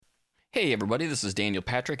Hey everybody, this is Daniel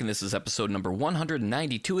Patrick, and this is episode number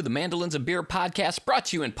 192 of the Mandolins and Beer podcast, brought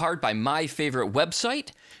to you in part by my favorite website,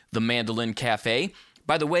 the Mandolin Cafe.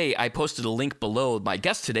 By the way, I posted a link below. My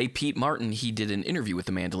guest today, Pete Martin, he did an interview with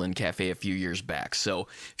the Mandolin Cafe a few years back. So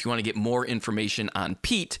if you want to get more information on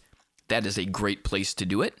Pete, that is a great place to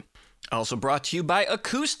do it. Also brought to you by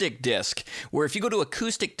Acoustic Disc, where if you go to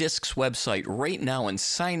Acoustic Disc's website right now and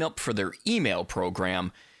sign up for their email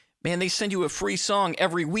program, man, they send you a free song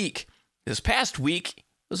every week. This past week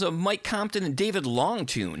was a Mike Compton and David Long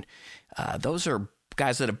tune. Those are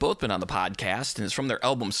guys that have both been on the podcast, and it's from their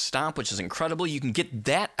album Stomp, which is incredible. You can get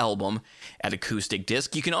that album at Acoustic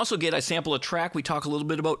Disc. You can also get, I sample a track. We talk a little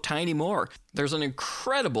bit about Tiny Moore. There's an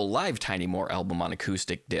incredible live Tiny Moore album on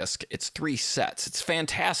Acoustic Disc. It's 3 sets. It's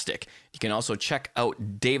fantastic. You can also check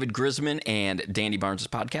out David Grisman and Danny Barnes'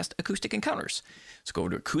 podcast, Acoustic Encounters. So go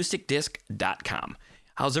to acousticdisc.com.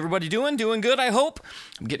 How's everybody doing? Doing good, I hope.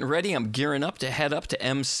 I'm getting ready. I'm gearing up to head up to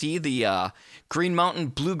MC, the Green Mountain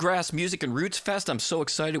Bluegrass Music and Roots Fest. I'm so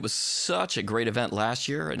excited. It was such a great event last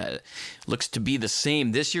year, and it looks to be the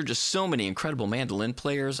same this year. Just so many incredible mandolin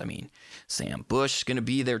players. I mean, Sam Bush is going to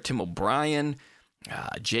be there, Tim O'Brien,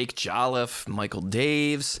 Jake Jolliffe, Michael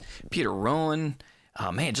Daves, Peter Rowan.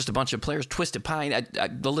 Man, just a bunch of players. Twisted Pine.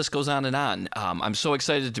 The list goes on and on. I'm so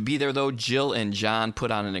excited to be there, though. Jill and John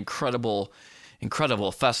put on an incredible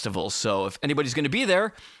festival. So if anybody's going to be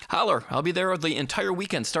there, holler. I'll be there the entire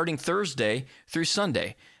weekend, starting Thursday through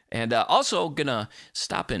Sunday. And also going to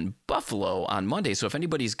stop in Buffalo on Monday. So if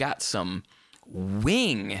anybody's got some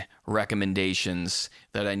wing recommendations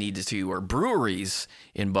that I need to, or breweries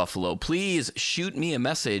in Buffalo, please shoot me a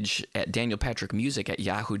message at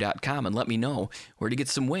danielpatrickmusic@yahoo.com and let me know where to get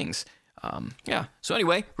some wings. So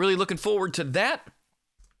anyway, really looking forward to that.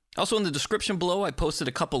 Also in the description below, I posted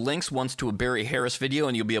a couple links, once to a Barry Harris video,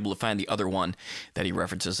 and you'll be able to find the other one that he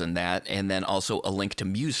references in that, and then also a link to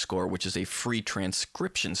MuseScore, which is a free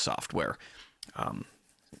transcription software.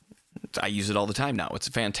 I use it all the time now. It's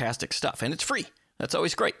fantastic stuff, and it's free. That's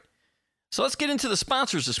always great. So let's get into the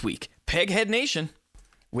sponsors this week. Peghead Nation.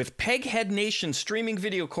 With Peghead Nation streaming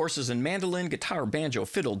video courses in mandolin, guitar, banjo,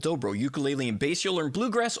 fiddle, dobro, ukulele, and bass, you'll learn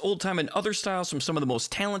bluegrass, old-time, and other styles from some of the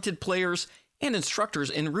most talented players and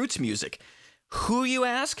instructors in roots music. Who, you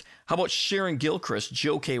ask? How about Sharon Gilchrist,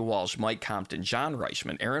 Joe K. Walsh, Mike Compton, John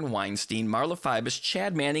Reichman, Aaron Weinstein, Marla Fibus,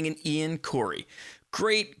 Chad Manning, and Ian Corey.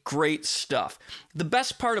 Great stuff. The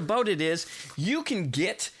best part about it is you can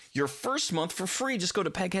get your first month for free. Just go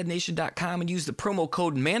to pegheadnation.com and use the promo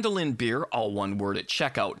code MandolinBeer, all one word, at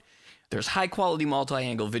checkout. There's high-quality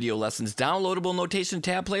multi-angle video lessons, downloadable notation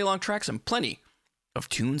tab, play-along tracks, and plenty of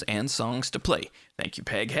tunes and songs to play. Thank you,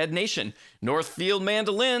 Peghead Nation. Northfield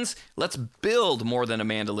Mandolins. Let's build more than a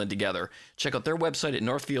mandolin together. Check out their website at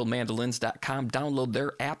northfieldmandolins.com. Download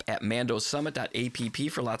their app at mandosummit.app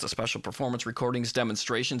for lots of special performance recordings,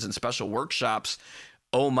 demonstrations, and special workshops.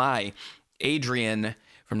 Oh my. Adrian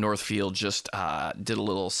from Northfield just did a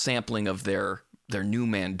little sampling of their new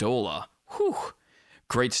mandola. Whew.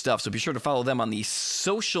 Great stuff. So be sure to follow them on the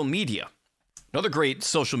social media. Another great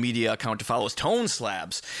social media account to follow is Tone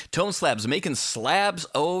Slabs. Tone Slabs, making slabs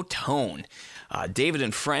tone. David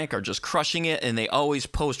and Frank are just crushing it, and they always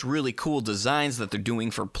post really cool designs that they're doing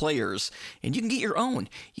for players. And you can get your own.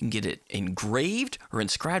 You can get it engraved or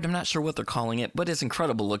inscribed. I'm not sure what they're calling it, but it's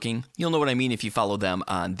incredible looking. You'll know what I mean if you follow them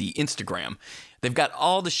on the Instagram. They've got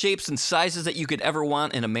all the shapes and sizes that you could ever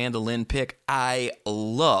want in a mandolin pick. I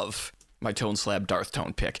love my Tone Slab Darth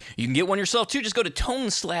Tone pick. You can get one yourself too. Just go to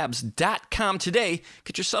toneslabs.com today.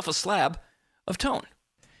 Get yourself a slab of tone.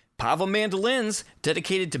 Pava Mandolins,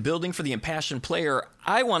 dedicated to building for the impassioned player.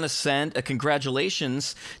 I want to send a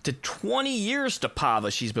congratulations to 20 years to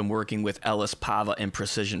Pava. She's been working with Ellis Pava and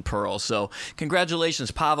Precision Pearl. So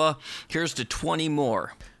congratulations, Pava. Here's to 20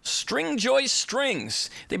 more. String Joy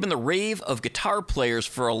Strings. They've been the rave of guitar players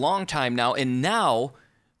for a long time now, and now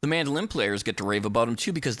the mandolin players get to rave about them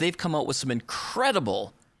too, because they've come out with some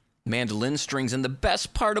incredible mandolin strings. And the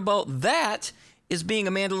best part about that is, being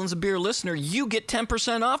a Mandolins and Beer listener, you get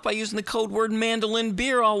 10% off by using the code word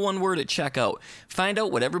MandolinBeer, all one word, at checkout. Find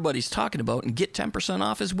out what everybody's talking about and get 10%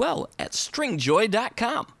 off as well at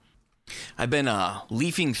stringjoy.com. I've been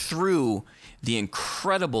leafing through the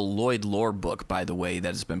incredible Lloyd Lohr book, by the way, that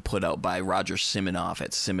has been put out by Roger Siminoff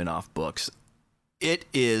at Siminoff Books. It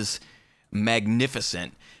is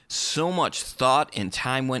magnificent. So much thought and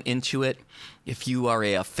time went into it. If you are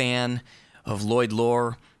a fan of Lloyd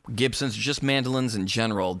Lohr, Gibsons, just mandolins in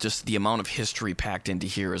general, just the amount of history packed into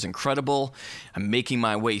here is incredible. I'm making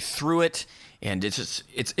my way through it, and it's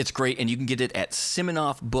great, and you can get it at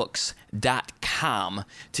SiminoffBooks.com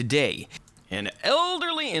today. And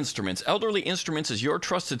Elderly Instruments. Elderly Instruments is your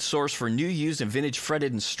trusted source for new, used, and vintage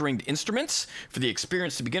fretted and stringed instruments. For the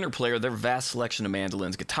experienced beginner player, their vast selection of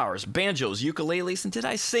mandolins, guitars, banjos, ukuleles, and did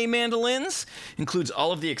I say mandolins? Includes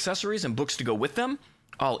all of the accessories and books to go with them.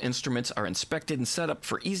 All instruments are inspected and set up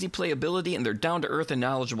for easy playability, and their down-to-earth and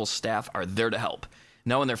knowledgeable staff are there to help.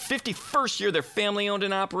 Now, in their 51st year, they're family-owned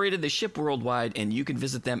and operated. They ship worldwide, and you can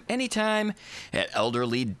visit them anytime at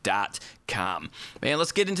elderly.com. Man,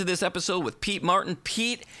 let's get into this episode with Pete Martin.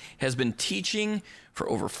 Pete has been teaching for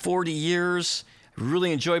over 40 years. I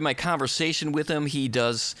really enjoyed my conversation with him. He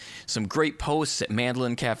does some great posts at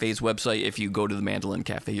Mandolin Cafe's website. If you go to the Mandolin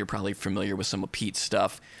Cafe, you're probably familiar with some of Pete's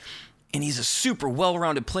stuff. And he's a super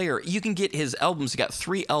well-rounded player. You can get his albums. He's got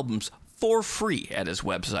 3 albums for free at his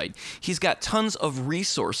website. He's got tons of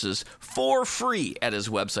resources for free at his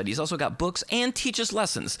website. He's also got books and teaches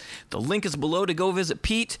lessons. The link is below to go visit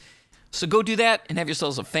Pete. So go do that and have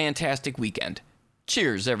yourselves a fantastic weekend.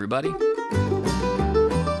 Cheers, everybody.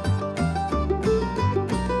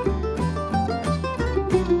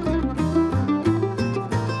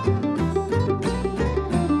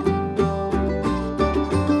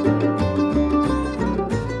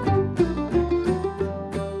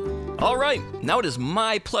 All right, now it is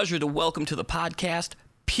my pleasure to welcome to the podcast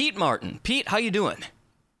Pete Martin. Pete, how you doing?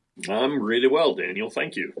 I'm really well, Daniel.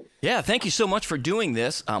 Thank you. Yeah, thank you so much for doing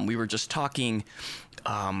this. We were just talking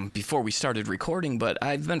before we started recording, but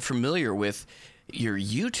I've been familiar with your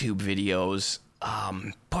YouTube videos.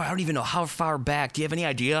 Boy, I don't even know how far back. Do you have any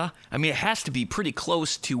idea? I mean, it has to be pretty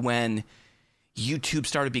close to when YouTube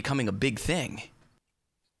started becoming a big thing.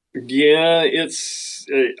 Yeah,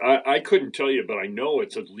 I couldn't tell you, but I know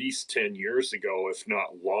it's at least 10 years ago, if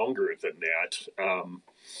not longer than that.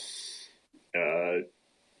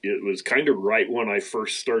 It was kind of right when I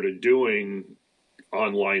first started doing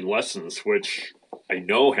online lessons, which I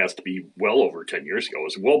know has to be well over 10 years ago. It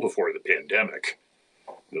was well before the pandemic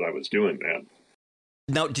that I was doing that.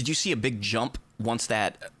 Now, did you see a big jump once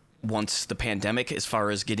the pandemic, as far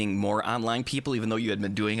as getting more online people, even though you had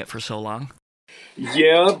been doing it for so long?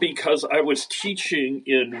 Yeah, because I was teaching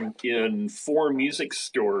in 4 music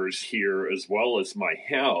stores here as well as my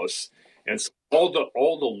house, and so all the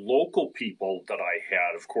local people that I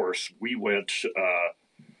had, of course, we went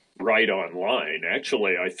right online.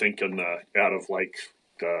 Actually, I think out of like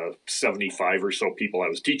the 75 or so people I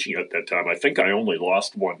was teaching at that time, I think I only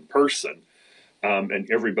lost one person, and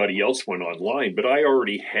everybody else went online. But I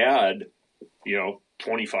already had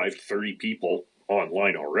 25 to 30 people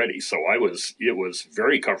online already. So it was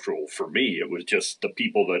very comfortable for me. It was just the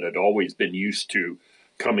people that had always been used to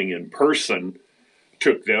coming in person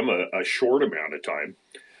took them a short amount of time.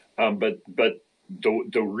 But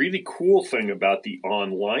the really cool thing about the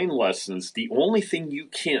online lessons, the only thing you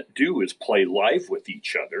can't do is play live with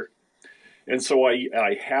each other. And so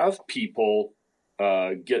I have people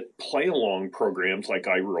get play along programs like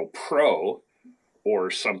iReal Pro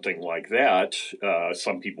or something like that.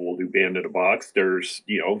 Some people will do Band in a Box. There's,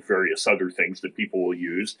 various other things that people will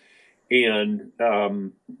use. And,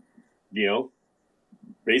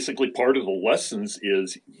 basically part of the lessons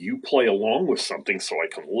is you play along with something so I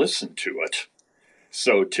can listen to it.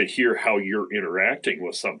 So to hear how you're interacting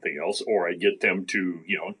with something else, or I get them to,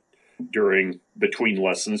 between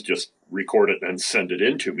lessons, just record it and send it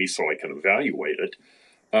in to me so I can evaluate it.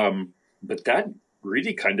 But that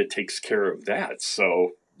really kind of takes care of that.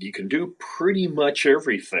 So you can do pretty much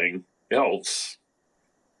everything else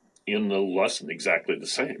in the lesson exactly the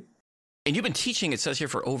same. And you've been teaching, it says here,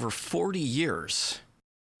 for over 40 years.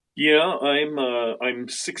 Yeah, I'm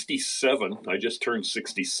 67. I just turned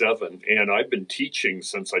 67, and I've been teaching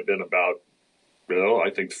since I've been about,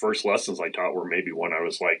 I think the first lessons I taught were maybe when I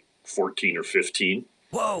was like 14 or 15.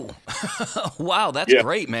 Whoa. Wow, that's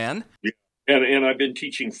great, man. Yeah. And I've been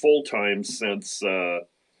teaching full-time since I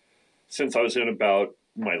was in about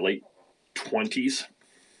my late 20s.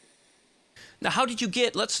 Now, how did you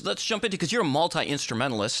get, let's jump into, because you're a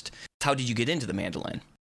multi-instrumentalist. How did you get into the mandolin?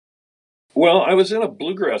 Well, I was in a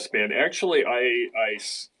bluegrass band. Actually, I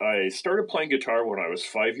started playing guitar when I was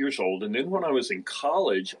 5 years old, and then when I was in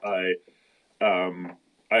college, I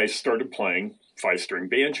started playing 5-string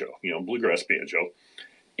banjo, bluegrass banjo,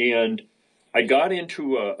 and I got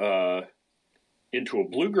into a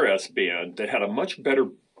bluegrass band that had a much better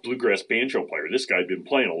bluegrass banjo player. This guy had been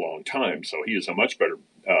playing a long time, so he is a much better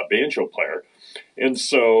banjo player, and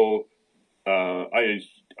so I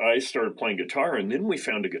started playing guitar, and then we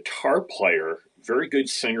found a guitar player, very good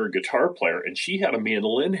singer, guitar player, and she had a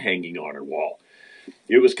mandolin hanging on her wall.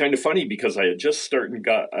 It was kind of funny because I had just started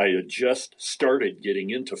getting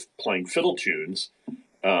into playing fiddle tunes,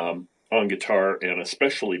 on guitar and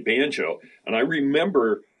especially banjo. And I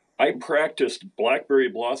remember I practiced Blackberry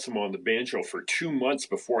Blossom on the banjo for 2 months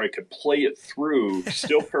before I could play it through,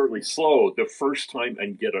 still fairly slow, the first time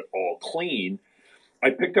and get it all clean.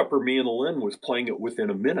 I picked up her mandolin, was playing it within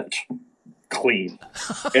a minute, clean.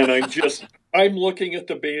 And I'm looking at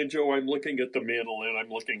the banjo, I'm looking at the mandolin, I'm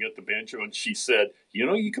looking at the banjo, and she said,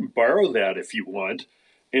 you can borrow that if you want.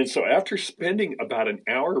 And so after spending about an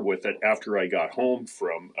hour with it after I got home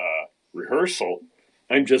from rehearsal,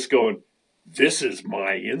 I'm just going, this is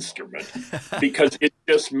my instrument, because it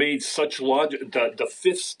just made such the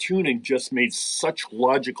fifth's tuning just made such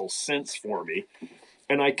logical sense for me.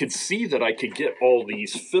 And I could see that I could get all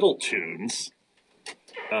these fiddle tunes.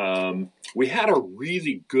 We had a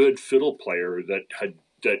really good fiddle player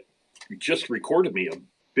that just recorded me a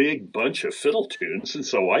big bunch of fiddle tunes, and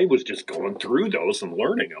so I was just going through those and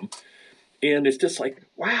learning them. And it's just like,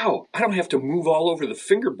 wow, I don't have to move all over the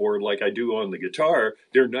fingerboard like I do on the guitar.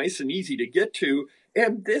 They're nice and easy to get to,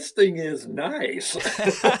 and this thing is nice.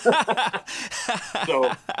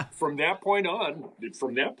 So from that point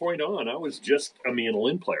on, I was just a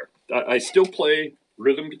mandolin player. I still play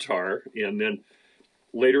rhythm guitar, and then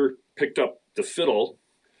later picked up the fiddle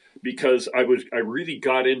because I really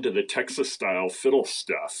got into the Texas style fiddle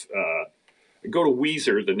stuff. I go to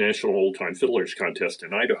Weezer, the National Old Time Fiddlers Contest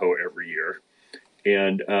in Idaho every year,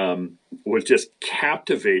 and was just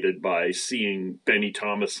captivated by seeing Benny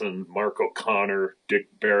Thomason, Mark O'Connor, Dick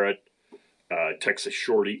Barrett, Texas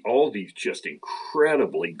Shorty, all these just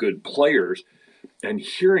incredibly good players, and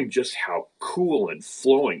hearing just how cool and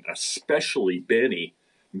flowing, especially Benny,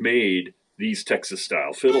 made these Texas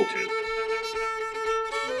style fiddle tunes.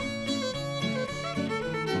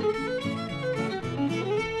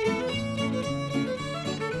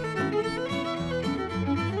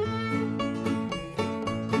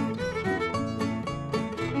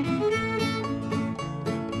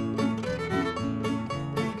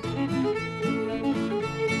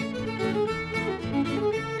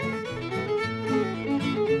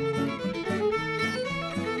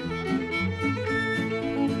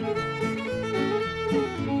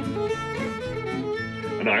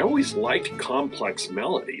 And I always liked complex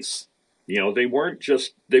melodies. They weren't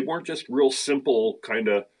just real simple kind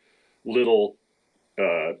of little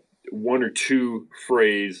one or two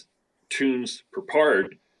phrase tunes per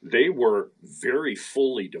part. They were very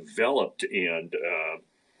fully developed, and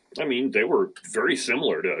they were very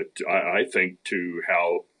similar to I think to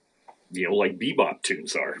how like bebop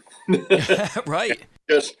tunes are. Right.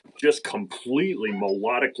 Just completely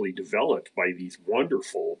melodically developed by these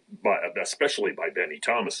wonderful, especially by Benny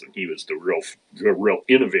Thomason. He was the real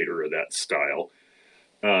innovator of that style.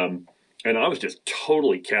 And I was just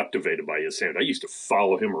totally captivated by his sound. I used to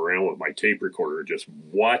follow him around with my tape recorder and just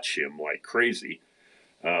watch him like crazy.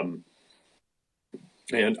 And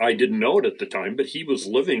I didn't know it at the time, but he was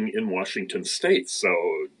living in Washington State. So,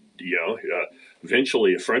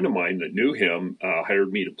 eventually a friend of mine that knew him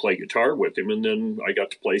hired me to play guitar with him. And then I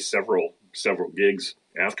got to play several gigs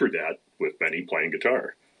after that with Benny playing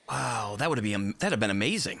guitar. Wow, that'd have been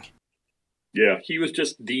amazing. Yeah, he was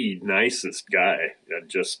just the nicest guy. And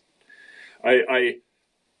just, I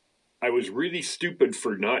was really stupid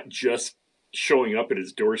for not just showing up at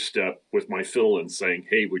his doorstep with my fiddle and saying,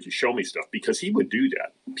 "Hey, would you show me stuff?" Because he would do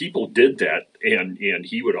that. People did that, and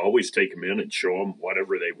he would always take them in and show them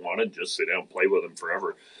whatever they wanted, just sit down and play with them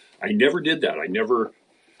forever. I never did that. I never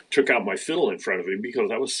took out my fiddle in front of him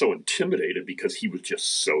because I was so intimidated because he was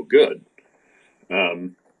just so good.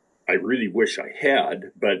 I really wish I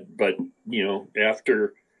had, but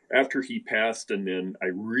after he passed, and then I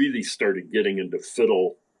really started getting into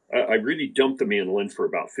fiddle. I really dumped the mandolin for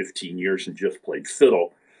about 15 years and just played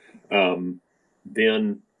fiddle.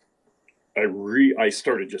 Then I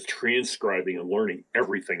started just transcribing and learning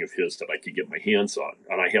everything of his that I could get my hands on.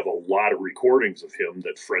 And I have a lot of recordings of him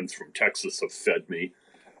that friends from Texas have fed me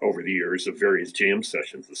over the years of various jam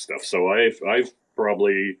sessions and stuff. So I've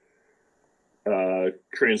probably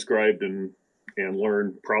transcribed and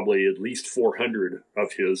learned probably at least 400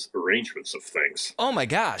 of his arrangements of things. Oh my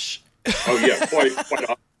gosh. Oh yeah,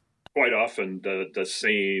 quite often the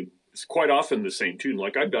same. It's quite often the same tune.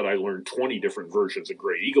 Like I bet I learned 20 different versions of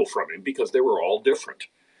Grey Eagle from him because they were all different.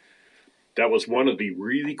 That was one of the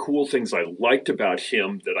really cool things I liked about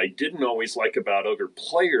him that I didn't always like about other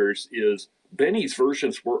players is Benny's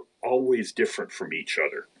versions were always different from each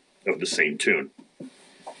other of the same tune.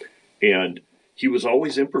 And he was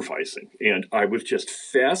always improvising. And I was just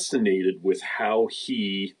fascinated with how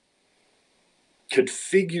he could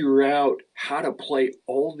figure out how to play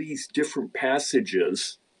all these different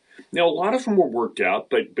passages. Now, a lot of them were worked out,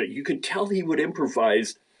 but you could tell he would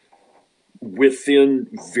improvise within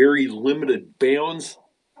very limited bounds,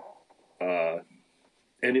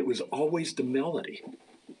 and it was always the melody.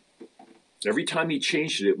 Every time he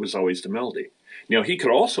changed it, it was always the melody. Now, he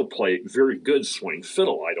could also play very good swing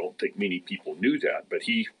fiddle. I don't think many people knew that, but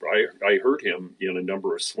I heard him in a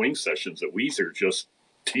number of swing sessions at Weezer just,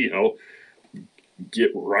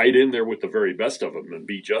 get right in there with the very best of them and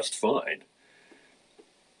be just fine.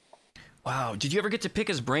 Wow. Did you ever get to pick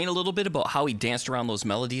his brain a little bit about how he danced around those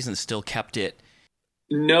melodies and still kept it?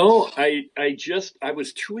 No, I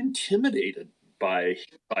was too intimidated by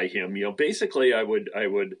him. Basically I would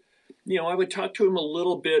talk to him a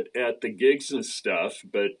little bit at the gigs and stuff,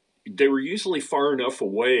 but they were usually far enough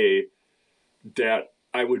away that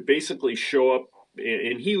I would basically show up,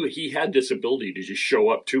 and he had this ability to just show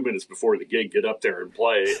up 2 minutes before the gig, get up there and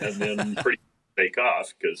play, and then pretty take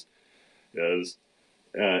off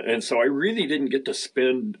and so I really didn't get to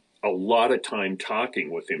spend a lot of time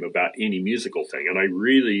talking with him about any musical thing, and I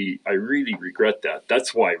really regret that.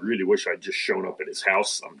 That's why I really wish I'd just shown up at his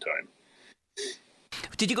house sometime.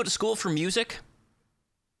 Did you go to school for music?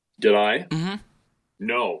 Did I? Mm-hmm.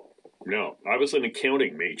 No. I was an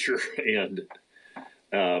accounting major, and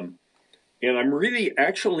I'm really,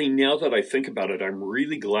 actually, now that I think about it, I'm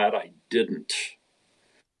really glad I didn't.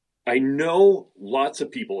 I know lots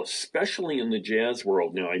of people, especially in the jazz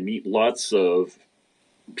world now. I meet lots of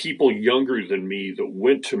people younger than me that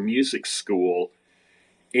went to music school,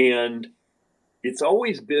 and it's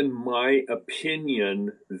always been my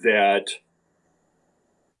opinion that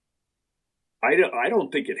I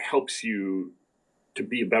don't think it helps you to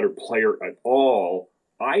be a better player at all.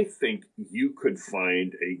 I think you could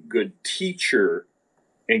find a good teacher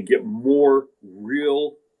and get more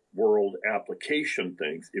real world application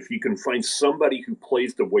things if you can find somebody who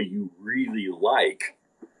plays the way you really like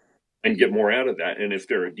and get more out of that, and if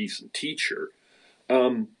they're a decent teacher.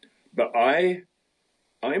 But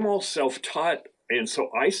I'm all self-taught, and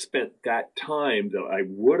so I spent that time that I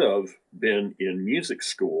would have been in music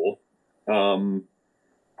school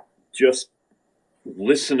just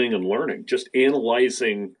listening and learning, just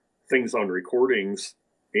analyzing things on recordings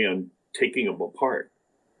and taking them apart.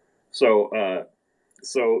 So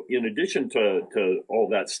in addition to all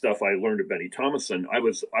that stuff I learned at Benny Thomason, I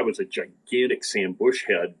was a gigantic Sam Bush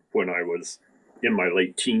head when I was in my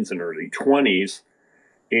late teens and early 20s,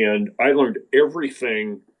 and I learned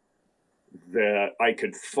everything that I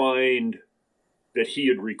could find that he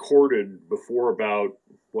had recorded before about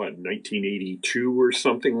 1982 or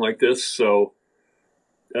something like this. So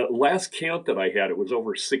last count that I had, it was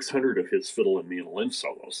over 600 of his fiddle and mandolin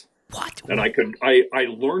solos. What? And I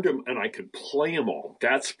learned them, and I could play them all.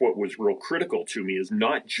 That's what was real critical to me, is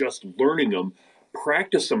not just learning them,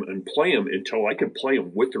 practice them and play them until I could play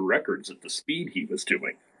them with the records at the speed he was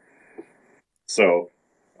doing. So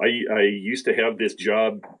I used to have this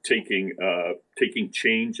job taking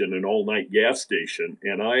change in an all-night gas station,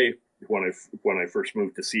 and when I first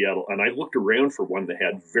moved to Seattle, and I looked around for one that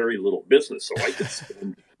had very little business, so I could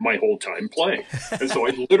spend my whole time playing. And so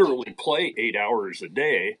I'd literally play 8 hours a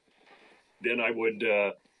day. Then I would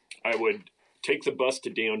take the bus to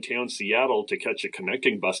downtown Seattle to catch a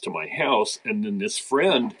connecting bus to my house, and then this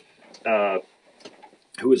friend,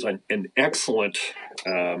 who was an excellent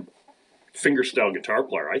fingerstyle guitar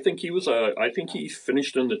player. I think he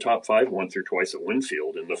finished in the top 5 once or twice at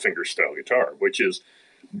Winfield in the fingerstyle guitar, which is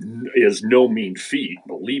no mean feat.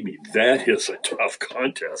 Believe me, that is a tough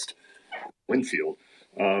contest, Winfield.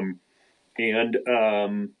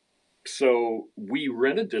 So we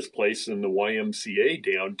rented this place in the YMCA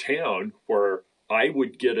downtown, where I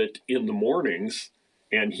would get it in the mornings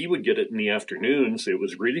and he would get it in the afternoons. It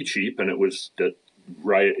was really cheap, and it was a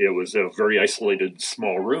very isolated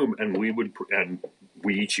small room, and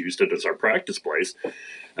we each used it as our practice place.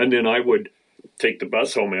 And then I would take the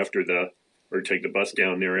bus home take the bus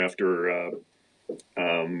down there after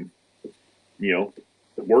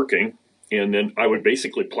working. And then I would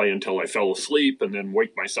basically play until I fell asleep, and then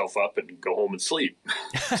wake myself up and go home and sleep.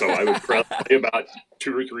 So I would play about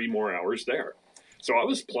 2 or 3 more hours there. So I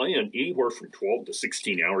was playing anywhere from 12 to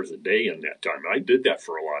 16 hours a day in that time. I did that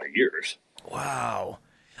for a lot of years. Wow.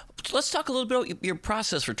 Let's talk a little bit about your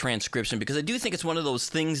process for transcription, because I do think it's one of those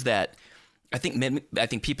things that I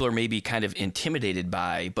think people are maybe kind of intimidated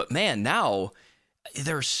by. But man, now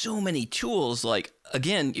there are so many tools. Like,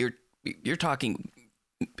 again, you're talking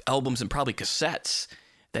albums and probably cassettes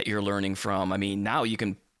that you're learning from. I mean, now you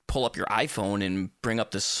can pull up your iPhone and bring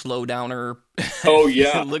up the slow downer. Oh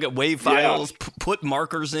yeah. Look at wave files, put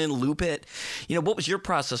markers in, loop it. What was your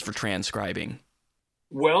process for transcribing?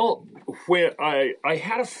 Well, when I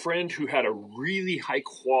had a friend who had a really high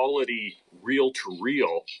quality reel to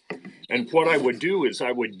reel. And what I would do is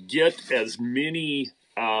I would get as many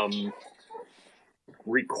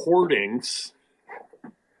recordings.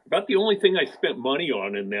 About the only thing I spent money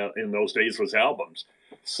on in those days was albums.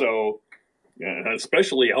 So,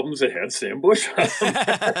 especially albums that had Sam Bush on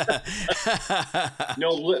them. No,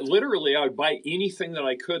 literally, I would buy anything that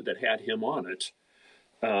I could that had him on it,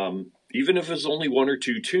 even if it was only one or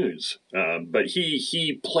two tunes. But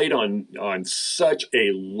he played on such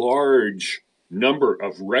a large number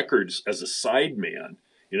of records as a sideman,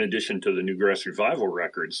 in addition to the Newgrass Revival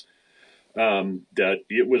records, that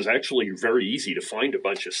it was actually very easy to find a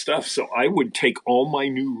bunch of stuff. So I would take all my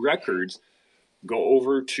new records, go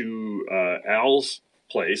over to Al's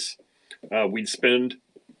place. We'd spend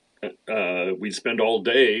all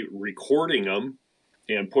day recording them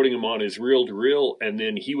and putting them on his reel to reel, and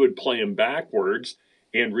then he would play them backwards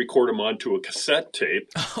and record them onto a cassette tape.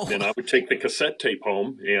 Oh. Then I would take the cassette tape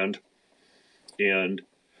home and he'd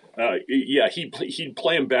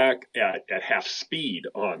play them back at half speed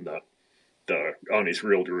on his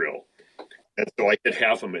reel to reel, and so I could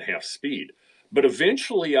have them at half speed. But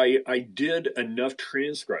eventually, I did enough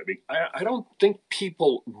transcribing. I don't think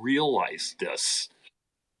people realize this.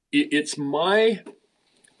 It's my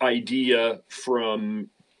idea from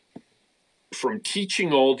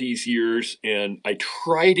teaching all these years, and I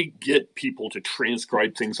try to get people to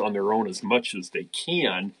transcribe things on their own as much as they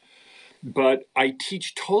can. But I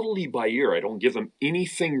teach totally by ear. I don't give them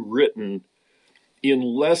anything written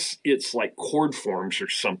unless it's like chord forms or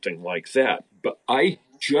something like that. But I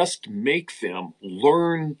just make them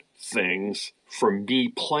learn things from me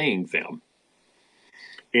playing them.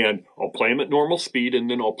 And I'll play them at normal speed, and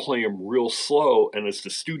then I'll play them real slow. And as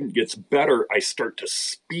the student gets better, I start to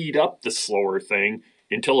speed up the slower thing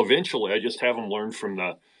until eventually I just have them learn from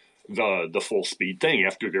the full speed thing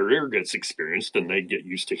after their ear gets experienced and they get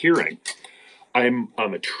used to hearing. I'm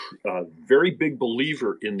a very big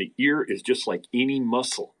believer in the ear is just like any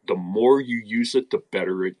muscle. The more you use it, the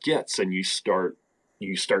better it gets, and you start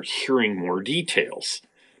hearing more details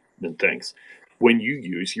and things when you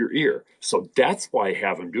use your ear. So that's why I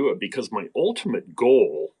have them do it, because my ultimate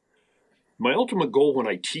goal when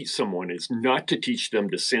I teach someone is not to teach them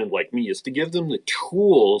to sound like me, is to give them the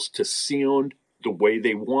tools to sound the way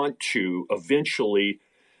they want to eventually,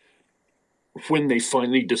 when they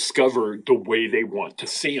finally discover the way they want to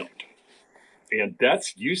sound. And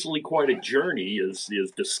that's usually quite a journey, is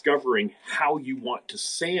discovering how you want to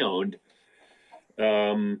sound.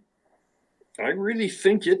 I really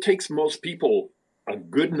think it takes most people a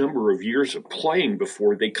good number of years of playing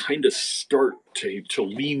before they kind of start to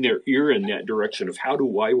lean their ear in that direction of how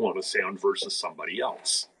do I want to sound versus somebody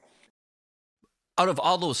else. Out of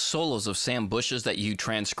all those solos of Sam Bush's that you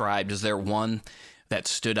transcribed, is there one that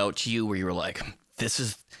stood out to you where you were like, this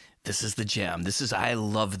is the gem. I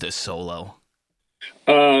love this solo?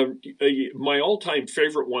 My all-time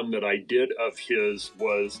favorite one that I did of his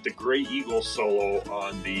was the Gray Eagle solo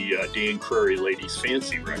on the Dan Crary Ladies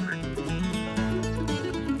Fancy record.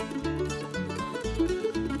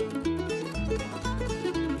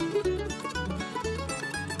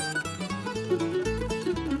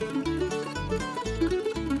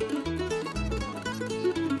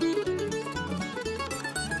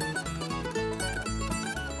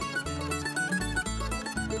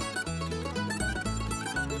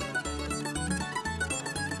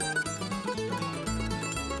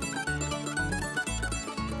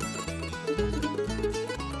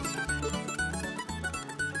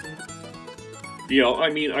 You know, I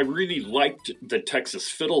mean, I really liked the Texas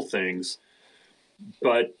fiddle things,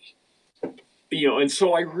 but you know, and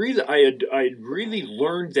so I had really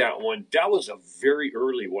learned that one. That was a very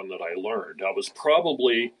early one that I learned.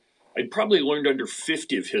 I'd probably learned under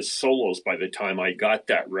 50 of his solos by the time I got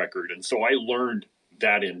that record, and so I learned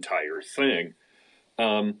that entire thing.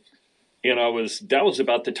 And that was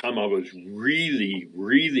about the time I was really,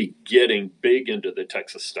 really getting big into the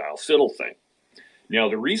Texas style fiddle thing. Now,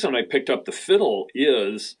 the reason I picked up the fiddle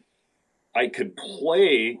is I could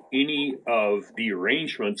play any of the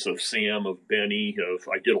arrangements of Sam, of Benny,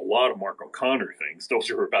 I did a lot of Mark O'Connor things. Those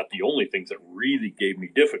are about the only things that really gave me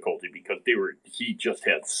difficulty, because he just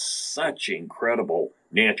had such incredible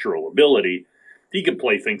natural ability. He could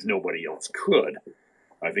play things nobody else could.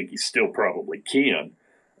 I think he still probably can.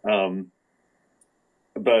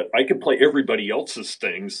 But I could play everybody else's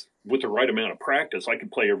things with the right amount of practice. I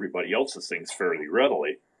could play everybody else's things fairly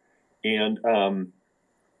readily. And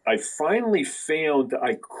I finally found that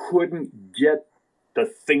I couldn't get the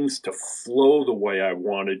things to flow the way I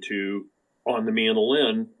wanted to on the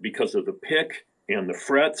mandolin because of the pick and the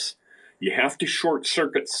frets. You have to short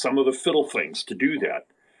circuit some of the fiddle things to do that.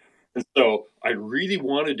 And so I really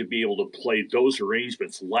wanted to be able to play those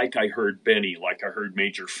arrangements like I heard Benny, like I heard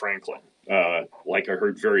Major Franklin, like I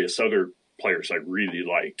heard various other players I really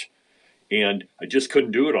liked. And I just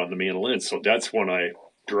couldn't do it on the mandolin. So that's when I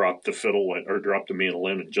dropped the fiddle or dropped the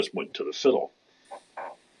mandolin and just went to the fiddle.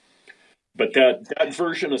 But that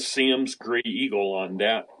version of Sam's Gray Eagle on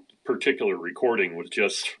that particular recording was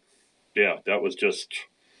just, yeah, that was just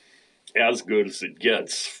as good as it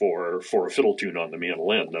gets for a fiddle tune on the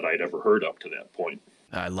mandolin that I'd ever heard up to that point.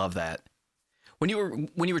 I love that. When you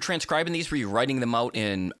were transcribing these, were you writing them out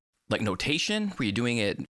in like notation? Were you doing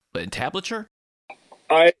it in tablature?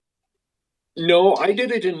 No, I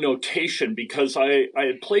did it in notation because I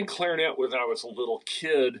had played clarinet when I was a little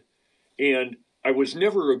kid, and I was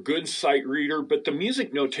never a good sight reader, but the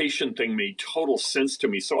music notation thing made total sense to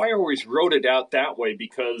me. So I always wrote it out that way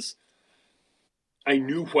because I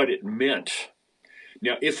knew what it meant.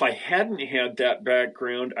 Now, if I hadn't had that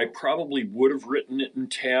background, I probably would have written it in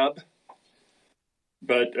tab.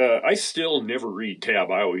 But I still never read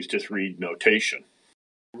tab. I always just read notation.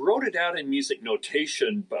 I wrote it out in music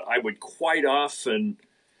notation, but I would quite often,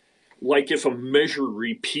 like if a measure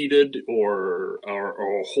repeated or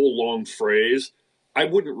a whole long phrase, I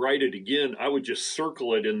wouldn't write it again. I would just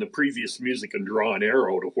circle it in the previous music and draw an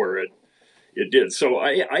arrow to where it did. So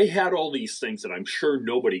I had all these things that I'm sure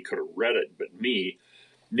nobody could have read it but me.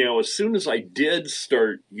 Now, as soon as I did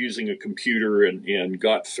start using a computer and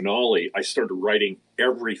got Finale, I started writing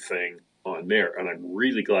everything on there. And I'm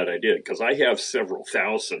really glad I did because I have several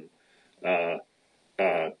thousand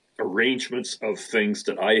arrangements of things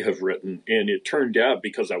that I have written. And it turned out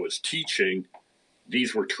because I was teaching,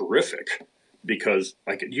 these were terrific because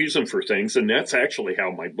I could use them for things. And that's actually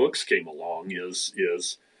how my books came along is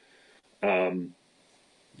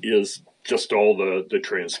just all the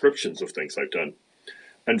transcriptions of things I've done.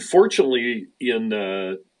 Unfortunately, in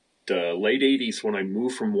the late 80s, when I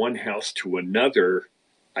moved from one house to another,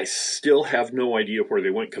 I still have no idea where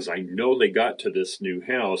they went because I know they got to this new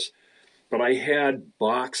house. But I had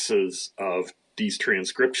boxes of these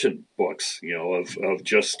transcription books, of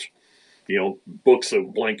just, books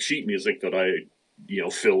of blank sheet music that I,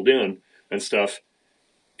 filled in and stuff.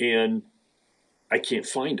 And I can't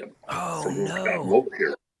find them from when I got them over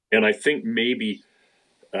here. And I think maybe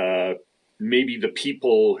the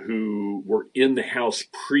people who were in the house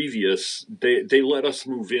previous, they let us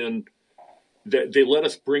move in. They let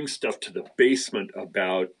us bring stuff to the basement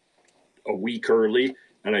about a week early.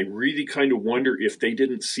 And I really kind of wonder if they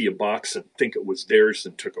didn't see a box and think it was theirs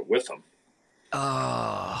and took it with them.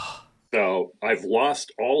 Oh. So I've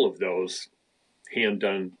lost all of those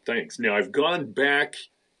hand-done things. Now, I've gone back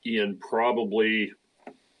in probably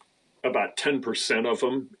about 10% of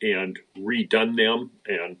them and redone them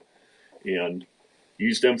and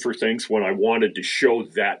used them for things when I wanted to show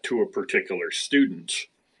that to a particular student,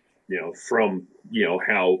 from,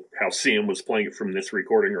 how Sam was playing it from this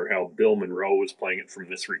recording or how Bill Monroe was playing it from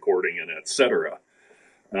this recording and et cetera.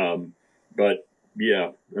 But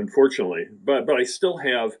yeah, unfortunately, but I still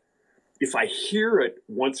have, if I hear it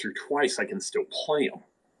once or twice, I can still play them.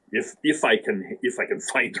 If I can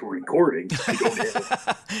find the recording. I don't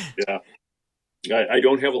have, yeah. I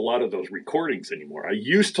don't have a lot of those recordings anymore. I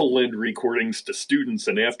used to lend recordings to students,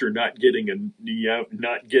 and after not getting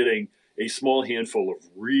a small handful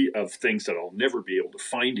of things that I'll never be able to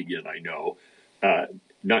find again, I know,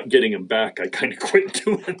 not getting them back, I kind of quit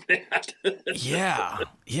doing that.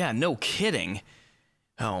 Yeah, no kidding.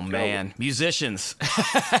 Oh man, musicians.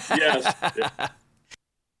 Yes.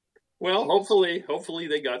 Well, hopefully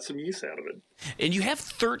they got some use out of it. And you have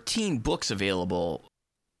 13 books available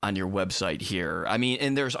on your website here. I mean,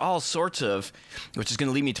 and there's all sorts of, which is going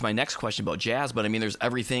to lead me to my next question about jazz, but I mean, there's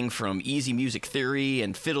everything from easy music theory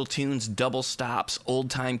and fiddle tunes, double stops, old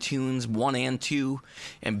time tunes, 1 and 2,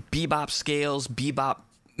 and bebop scales, bebop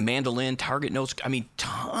mandolin, target notes. I mean,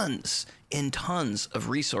 tons and tons of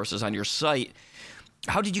resources on your site.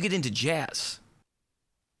 How did you get into jazz?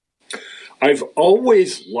 I've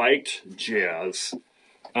always liked jazz.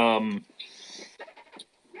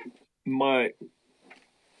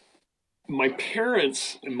 My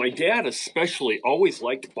parents, and my dad especially, always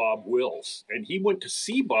liked Bob Wills. And he went to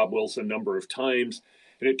see Bob Wills a number of times.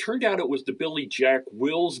 And it turned out it was the Billy Jack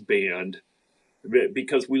Wills Band,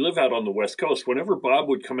 because we live out on the West Coast. Whenever Bob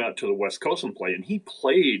would come out to the West Coast and play, and he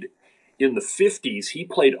played in the 50s, he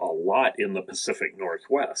played a lot in the Pacific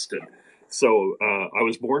Northwest. And so I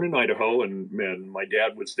was born in Idaho, and my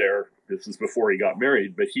dad was there. This is before he got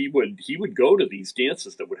married, but he would go to these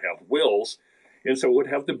dances that would have Wills. And so it would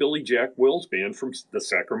have the Billy Jack Wills Band from the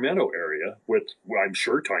Sacramento area, with, well, I'm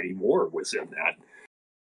sure Tiny Moore was in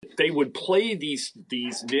that. They would play these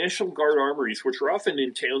National Guard armories, which were often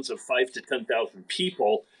in towns of 5 to 10,000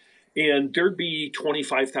 people, and there'd be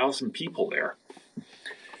 25,000 people there.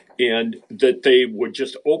 And that they would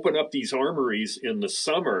just open up these armories in the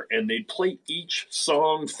summer, and they'd play each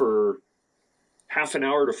song for half an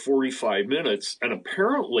hour to 45 minutes. And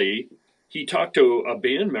apparently, he talked to a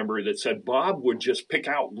band member that said Bob would just pick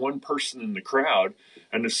out one person in the crowd.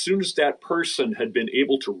 And as soon as that person had been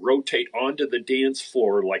able to rotate onto the dance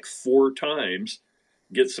floor like 4 times,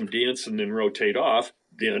 get some dance and then rotate off,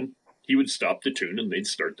 then he would stop the tune and they'd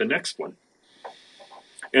start the next one.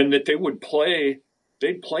 And that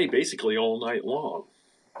they'd play basically all night long,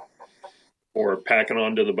 or packing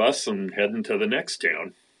onto the bus and heading to the next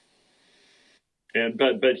town. And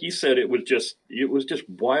but he said it was just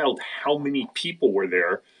wild how many people were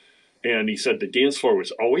there. And he said the dance floor was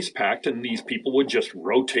always packed, and these people would just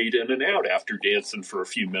rotate in and out after dancing for a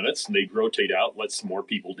few minutes, and they'd rotate out, let some more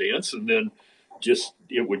people dance, and then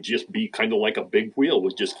it would just be kind of like a big wheel,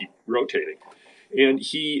 would just keep rotating. And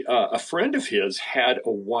a friend of his had a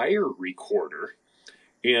wire recorder,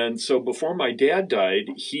 and so before my dad died,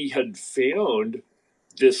 he had found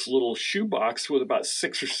this little shoebox with about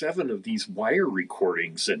 6 or 7 of these wire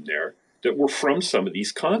recordings in there that were from some of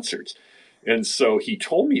these concerts. And so he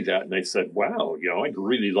told me that, and I said, wow, I'd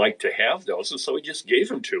really like to have those. And so he just gave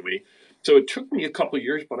them to me. So it took me a couple of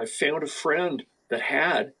years, but I found a friend that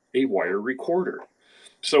had a wire recorder.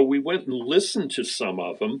 So we went and listened to some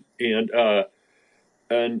of them, and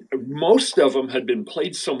most of them had been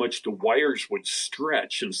played so much the wires would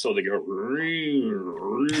stretch, and so they go,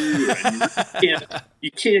 and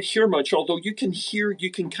you can't hear much, although you can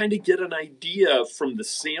kind of get an idea from the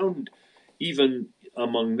sound, even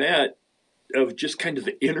among that, of just kind of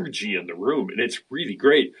the energy in the room, and it's really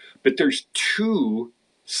great. But there's 2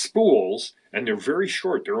 spools, and they're very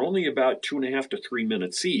short. They're only about 2.5 to 3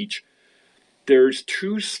 minutes each. There's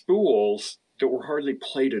 2 spools that were hardly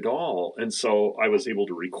played at all, and so I was able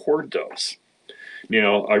to record those.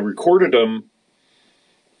 Now, I recorded them.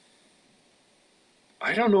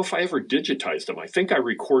 I don't know if I ever digitized them. I think I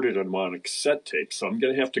recorded them on a cassette tape, so I'm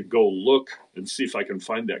going to have to go look and see if I can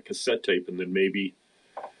find that cassette tape and then maybe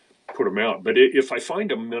put them out. But if I find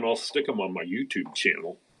them, then I'll stick them on my YouTube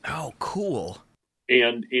channel. Oh, cool.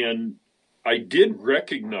 And I did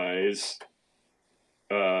recognize,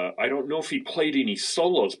 I don't know if he played any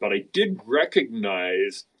solos, but I did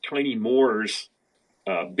recognize Tiny Moore's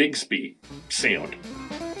Bigsby sound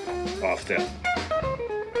off that.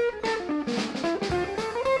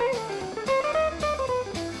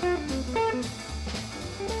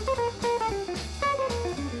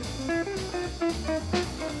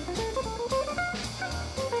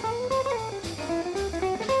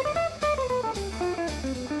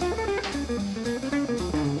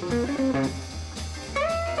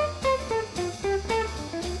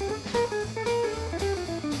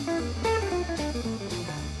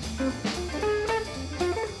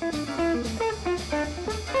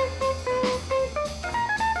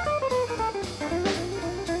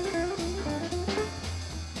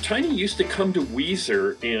 Tiny used to come to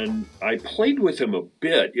Weezer, and I played with him a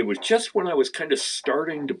bit. It was just when I was kind of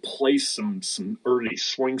starting to play some early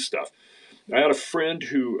swing stuff. I had a friend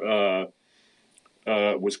who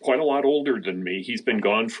was quite a lot older than me. He's been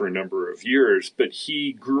gone for a number of years, but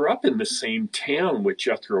he grew up in the same town with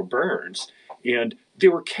Jethro Burns, and they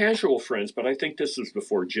were casual friends, but I think this was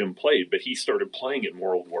before Jim played, but he started playing in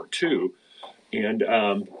World War II, and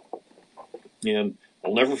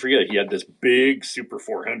I'll never forget, he had this big Super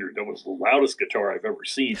 400 that was the loudest guitar I've ever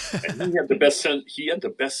seen, and he had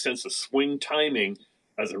the best sense of swing timing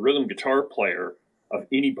as a rhythm guitar player of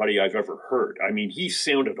anybody I've ever heard. I mean, he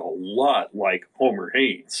sounded a lot like Homer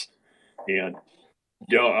Haynes, and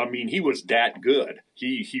he was that good.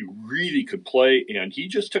 He really could play, and he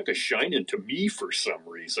just took a shine to me for some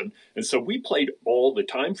reason. And so we played all the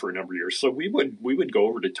time for a number of years. So we would go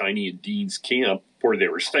over to Tiny and Dean's camp where they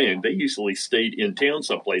were staying. They usually stayed in town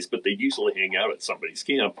someplace, but they'd usually hang out at somebody's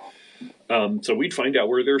camp. So we'd find out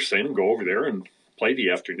where they're staying and go over there and play the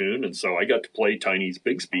afternoon. And so I got to play Tiny's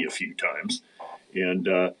Bigsby a few times.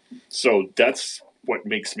 And so that's what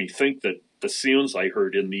makes me think that the sounds I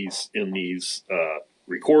heard in these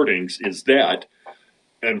recordings is that.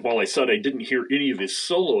 And while I said I didn't hear any of his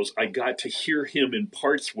solos, I got to hear him in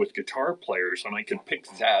parts with guitar players, and I could pick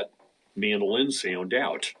that mandolin sound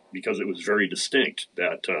out because it was very distinct,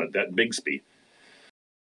 that Bigsby.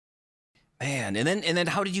 Man, and then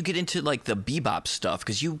how did you get into like the bebop stuff?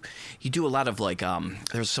 Because you do a lot of like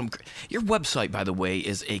there's some. Your website, by the way,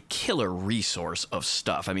 is a killer resource of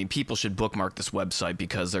stuff. I mean, people should bookmark this website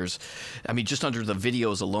because just under the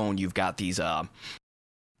videos alone, you've got these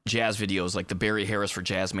jazz videos like the Barry Harris for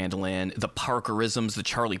jazz mandolin, the Parkerisms, the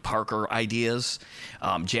Charlie Parker ideas,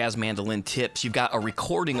 jazz mandolin tips. You've got a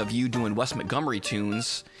recording of you doing Wes Montgomery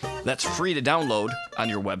tunes that's free to download on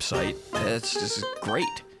your website. It's just great.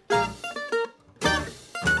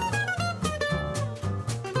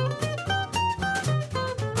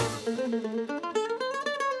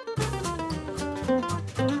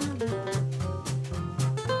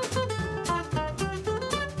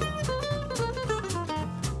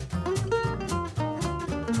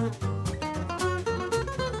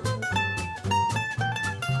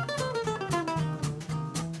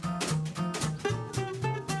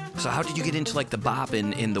 So how did you get into like the bop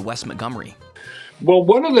in the Wes Montgomery? Well,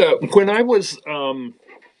 when I was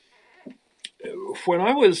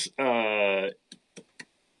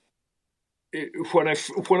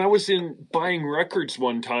in buying records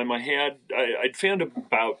one time, I'd found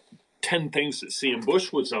about 10 things that C.M.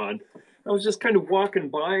 Bush was on. I was just kind of walking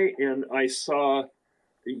by, and I saw,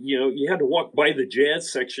 you had to walk by the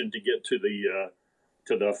jazz section to get to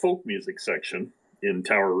the folk music section in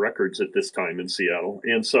Tower Records at this time in Seattle.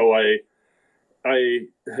 And so I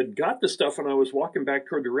had got the stuff, and I was walking back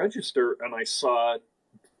toward the register, and I saw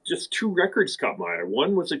just 2 records caught my eye.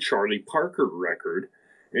 One was a Charlie Parker record,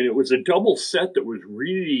 and it was a double set that was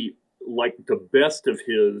really like the best of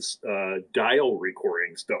his dial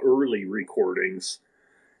recordings, the early recordings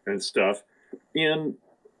and stuff. And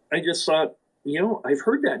I just thought, I've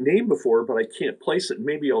heard that name before, but I can't place it.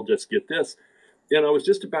 Maybe I'll just get this. And I was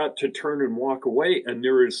just about to turn and walk away, and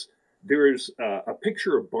there is a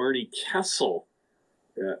picture of Barney Kessel.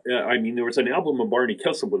 There was an album of Barney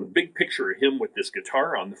Kessel with a big picture of him with this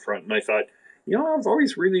guitar on the front, and I thought, I've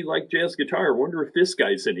always really liked jazz guitar. I wonder if this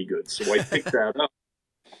guy's any good. So I picked that up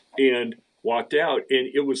and walked out, and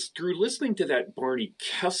it was through listening to that Barney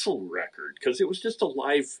Kessel record, because it was just a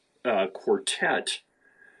live quartet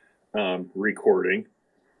recording,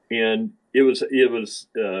 and it was.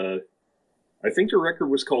 I think the record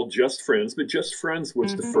was called Just Friends, but Just Friends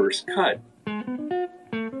was the first cut.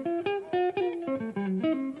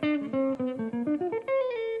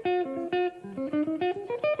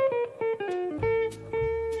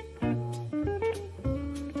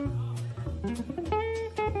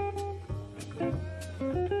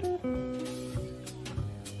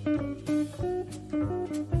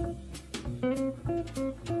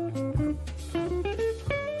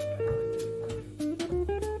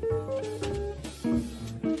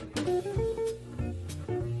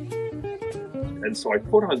 And so I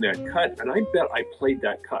put on that cut, and I bet I played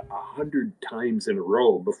that cut 100 times in a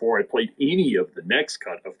row before I played any of the next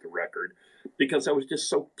cut of the record, because I was just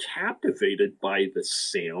so captivated by the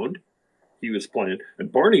sound he was playing.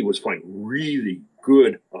 And Barney was playing really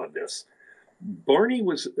good on this. Barney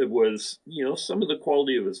was some of the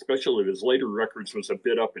quality of, especially of his later records, was a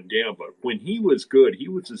bit up and down, but when he was good, he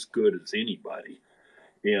was as good as anybody.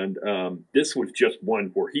 And this was just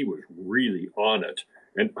one where he was really on it.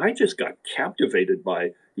 And I just got captivated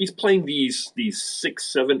by, he's playing these 6,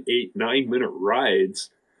 7, 8, 9 minute rides,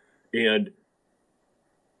 and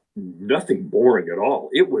nothing boring at all.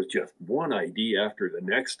 It was just one idea after the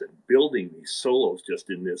next, and building these solos just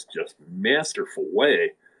in this just masterful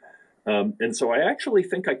way. And so I actually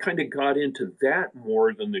think I kind of got into that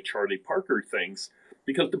more than the Charlie Parker things,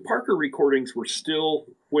 because the Parker recordings were still,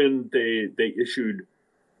 when they issued,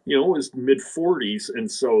 it was mid-40s, and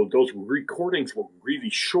so those recordings were really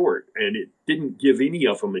short, and it didn't give any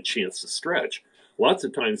of them a chance to stretch. Lots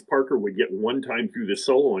of times Parker would get one time through the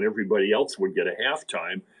solo, and everybody else would get a half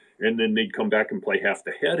time, and then they'd come back and play half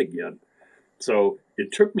the head again. So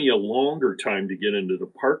it took me a longer time to get into the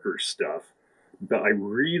Parker stuff, but I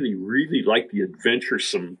really, really like the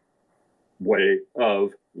adventuresome way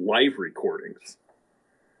of live recordings.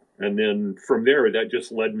 And then from there, that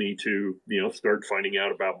just led me to, start finding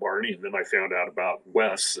out about Barney. And then I found out about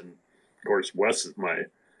Wes. And of course, Wes is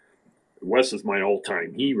my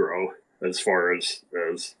all-time hero as far as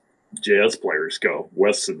jazz players go.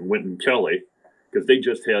 Wes and Wynton Kelly, because they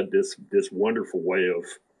just had this wonderful way of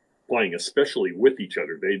playing, especially with each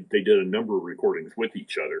other. They did a number of recordings with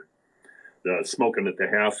each other. The Smoking at the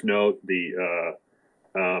Half Note, the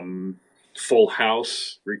Full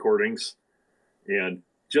House recordings, and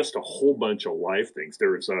just a whole bunch of live things.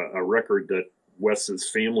 There was a record that Wes's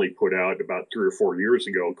family put out about 3 or 4 years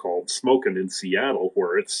ago called "Smokin' in Seattle,"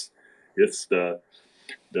 where it's the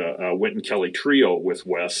Wynton Kelly trio with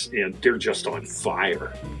Wes, and they're just on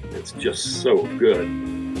fire. It's just so good.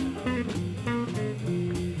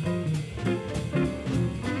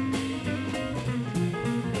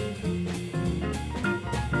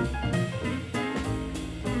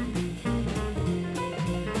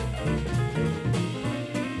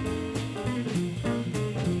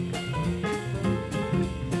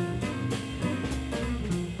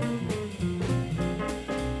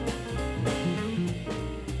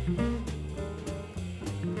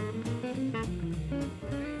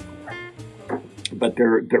 but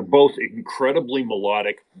they're both incredibly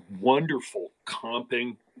melodic, wonderful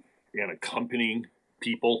comping and accompanying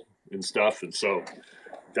people and stuff. And so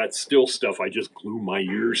that's still stuff I just glue my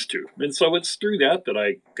ears to. And so it's through that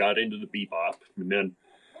I got into the bebop. And then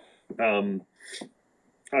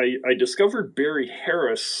I discovered Barry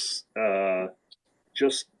Harris,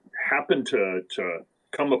 just happened to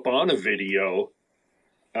come upon a video.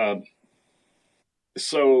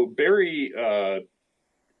 So Barry's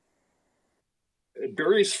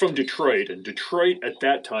from Detroit, and Detroit at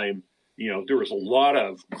that time, there was a lot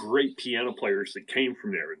of great piano players that came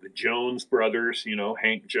from there. The Jones brothers,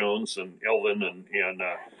 Hank Jones and Elvin, and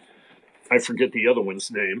I forget the other one's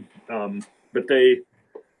name. But they,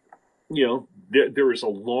 there was a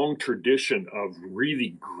long tradition of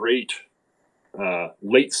really great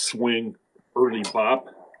late swing, early bop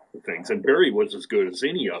things, and Barry was as good as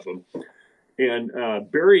any of them. And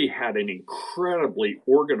Barry had an incredibly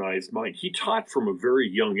organized mind. He taught from a very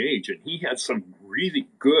young age, and he had some really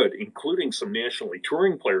good, including some nationally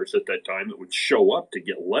touring players at that time that would show up to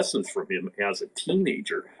get lessons from him as a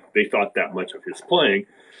teenager. They thought that much of his playing.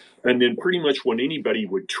 And then pretty much when anybody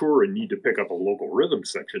would tour and need to pick up a local rhythm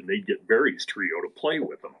section, they'd get Barry's trio to play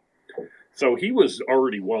with them. So he was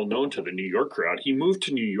already well known to the New York crowd. He moved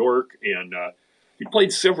to New York, and he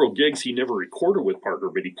played several gigs. He never recorded with Parker,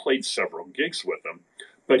 but he played several gigs with him.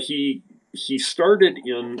 But he started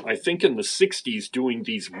I think in the 60s, doing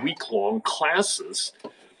these week-long classes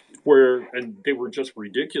and they were just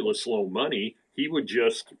ridiculous low money. He would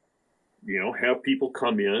just, have people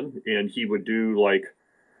come in, and he would do like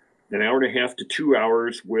an hour and a half to 2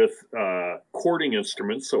 hours with chording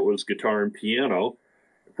instruments. So it was guitar and piano,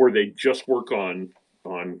 where they just work on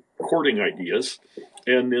chording ideas,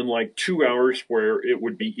 and then like 2 hours where it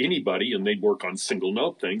would be anybody and they'd work on single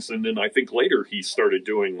note things. And then I think later he started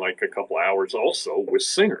doing like a couple hours also with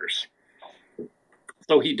singers.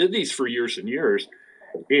 So he did these for years and years,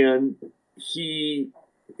 and he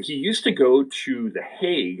used to go to the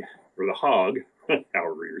Hague, or the Hague,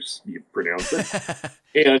 however you pronounce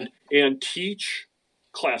it, and teach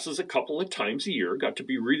classes a couple of times a year. Got to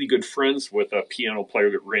be really good friends with a piano player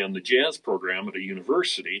that ran the jazz program at a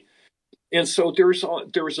university. And so there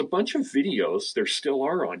was a bunch of videos, there still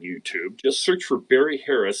are on YouTube. Just search for Barry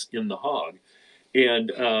Harris in the Hague.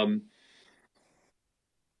 And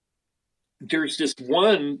there's these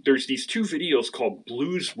two videos called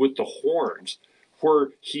Blues with the Horns, where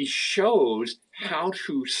he shows how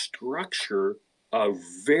to structure a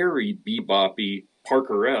very beboppy,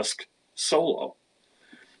 Parker-esque solo.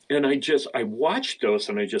 And I watched those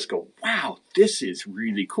and I just go, wow, this is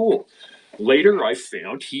really cool. Later, I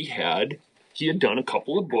found he had done a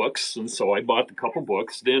couple of books, and so I bought a couple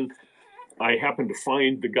books. Then I happened to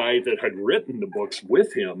find the guy that had written the books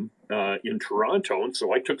with him in Toronto, and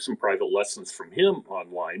so I took some private lessons from him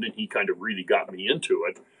online, and he kind of really got me into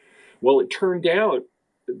it. Well, it turned out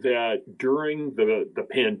that during the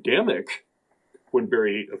pandemic, when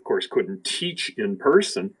Barry, of course, couldn't teach in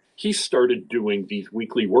person, he started doing these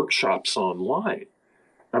weekly workshops online.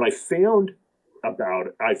 And I found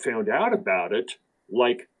out about it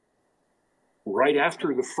like right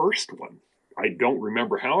after the first one. I don't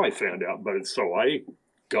remember how I found out, but so I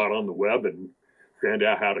got on the web and found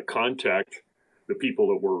out how to contact the people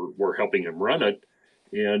that were helping him run it.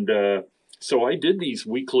 And so I did these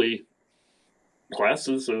weekly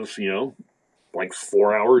classes of, like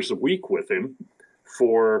 4 hours a week with him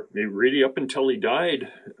for really up until he died.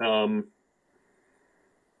 When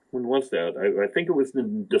was that? I think it was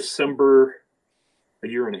in December, a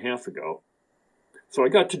year and a half ago. So I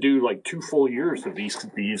got to do like 2 full years of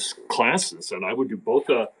these classes, and I would do both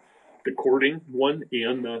the chording one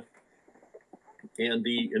and the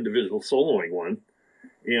individual soloing one.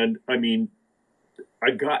 And I mean,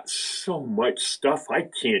 I got so much stuff, I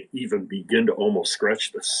can't even begin to almost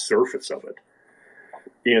scratch the surface of it.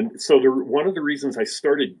 And so one of the reasons I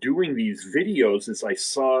started doing these videos is I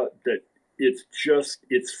saw that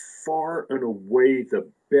it's far and away the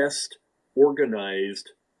best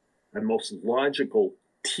organized and most logical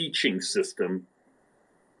teaching system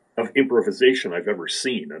of improvisation I've ever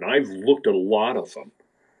seen. And I've looked at a lot of them.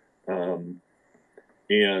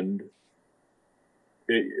 And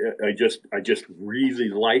I just really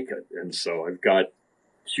like it. And so I've got a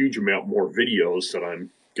huge amount more videos that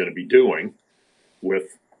I'm going to be doing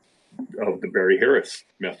of the Barry Harris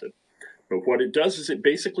method. But what it does is it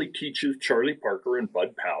basically teaches Charlie Parker and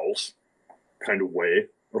Bud Powell's kind of way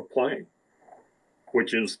of playing,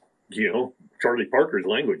 which is, Charlie Parker's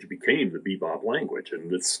language became the bebop language,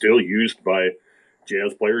 and it's still used by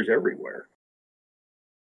jazz players everywhere.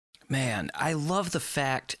 Man, I love the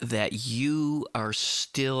fact that you are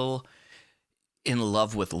still in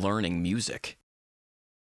love with learning music?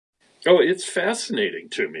 Oh, it's fascinating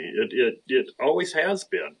to me. It always has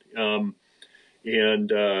been.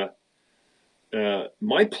 And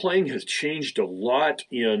my playing has changed a lot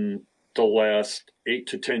in the last 8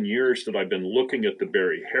 to 10 years that I've been looking at the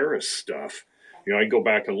Barry Harris stuff. I go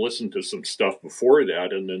back and listen to some stuff before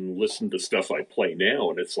that and then listen to stuff I play now.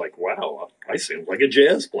 And it's like, wow, I sound like a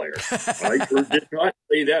jazz player. I sure did not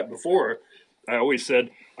say that before. I always said,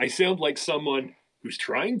 I sound like someone who's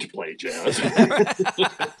trying to play jazz.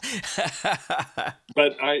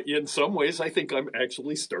 But in some ways, I think I'm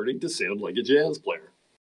actually starting to sound like a jazz player.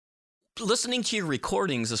 Listening to your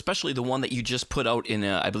recordings, especially the one that you just put out in,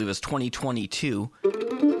 I believe it was 2022.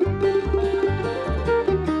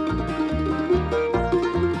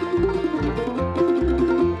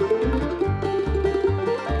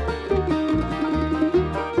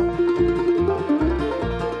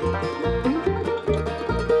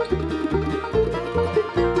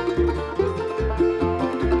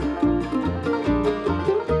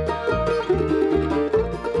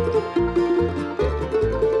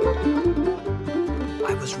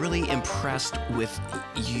 Impressed with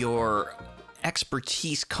your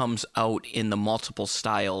expertise comes out in the multiple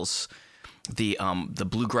styles, the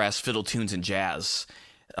bluegrass, fiddle tunes, and jazz,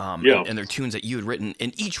 and their tunes that you had written.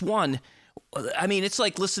 And each one, I mean, it's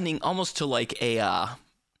like listening almost to like a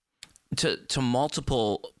to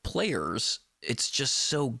multiple players. It's just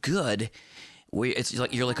so good. It's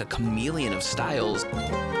like you're like a chameleon of styles.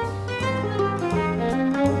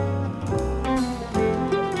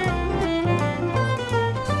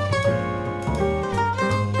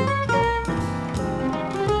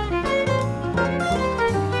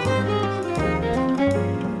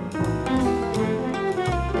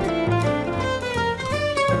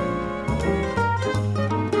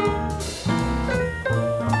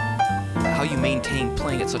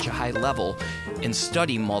 Playing at such a high level and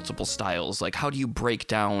study multiple styles. Like, how do you break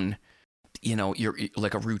down, your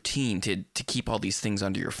like a routine to keep all these things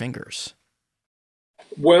under your fingers?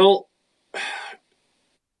 Well,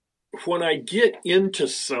 when I get into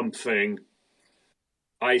something,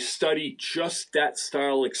 I study just that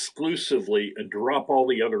style exclusively and drop all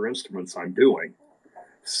the other instruments I'm doing.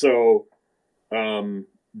 So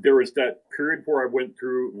there was that period where I went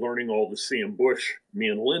through learning all the Sam Bush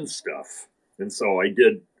mandolin stuff. And so I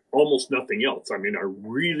did almost nothing else. I mean, I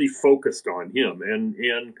really focused on him.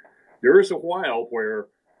 And there was a while where,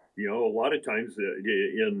 a lot of times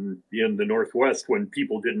in the Northwest, when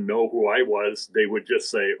people didn't know who I was, they would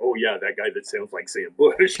just say, oh, yeah, that guy that sounds like Sam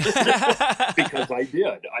Bush. Because I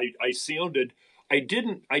did. I sounded... I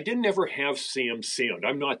didn't ever have Sam's sound.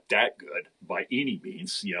 I'm not that good by any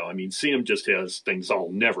means. Sam just has things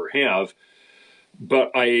I'll never have.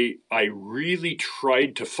 But I really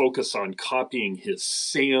tried to focus on copying his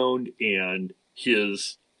sound and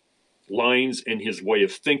his lines and his way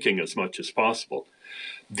of thinking as much as possible.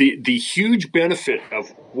 The huge benefit of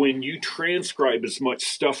when you transcribe as much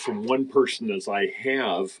stuff from one person as I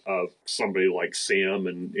have of somebody like Sam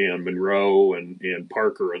and Monroe and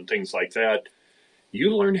Parker and things like that,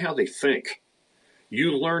 you learn how they think.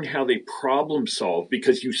 You learn how they problem solve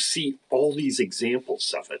because you see all these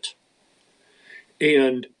examples of it.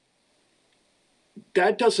 And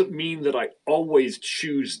that doesn't mean that I always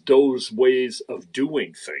choose those ways of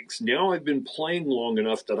doing things. Now I've been playing long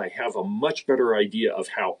enough that I have a much better idea of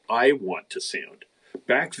how I want to sound.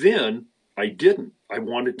 Back then, I didn't. I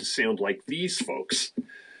wanted to sound like these folks.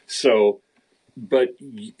 So, but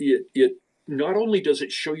it not only does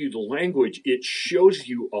it show you the language, it shows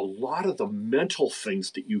you a lot of the mental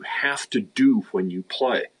things that you have to do when you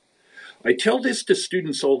play. I tell this to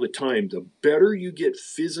students all the time. The better you get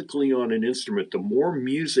physically on an instrument, the more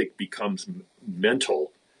music becomes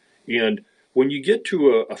mental. And when you get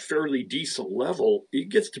to a fairly decent level, it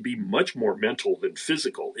gets to be much more mental than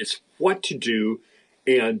physical. It's what to do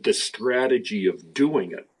and the strategy of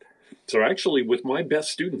doing it. So actually, with my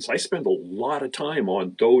best students, I spend a lot of time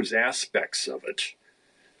on those aspects of it.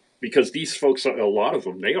 Because these folks, a lot of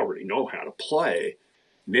them, they already know how to play.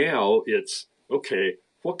 Now it's, okay,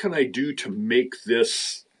 what can I do to make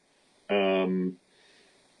this flow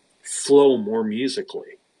more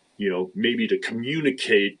musically? Maybe to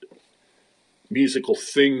communicate musical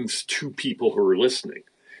things to people who are listening.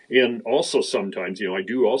 And also sometimes, I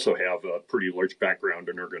do also have a pretty large background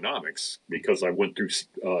in ergonomics because I went through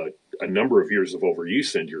a number of years of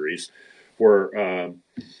overuse injuries where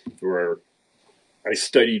I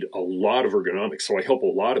studied a lot of ergonomics. So I help a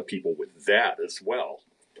lot of people with that as well.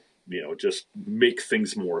 Just make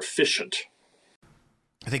things more efficient.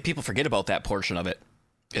 I think people forget about that portion of it.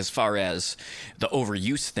 as far as the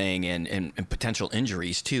overuse thing and potential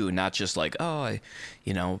injuries too, not just like,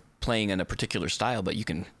 playing in a particular style, but you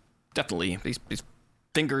can definitely, these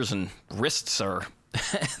fingers and wrists are,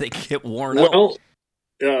 they get worn out.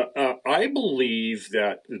 Well, I believe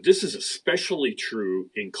that this is especially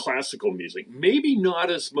true in classical music, maybe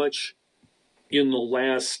not as much in the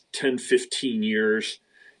last 10, 15 years,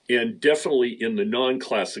 and definitely in the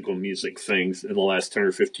non-classical music things in the last 10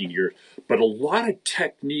 or 15 years. But a lot of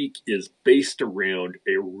technique is based around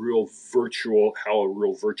how a real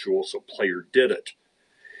virtuoso player did it.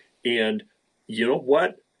 And you know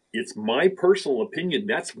what? It's my personal opinion.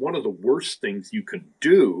 That's one of the worst things you can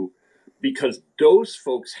do, because those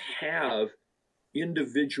folks have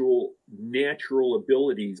individual natural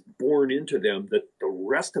abilities born into them that the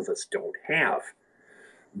rest of us don't have.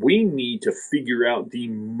 We need to figure out the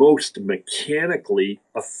most mechanically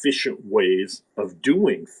efficient ways of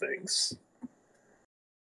doing things.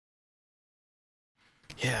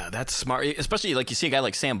 Yeah, that's smart. Especially like you see a guy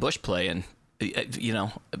like Sam Bush play, and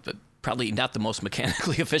probably not the most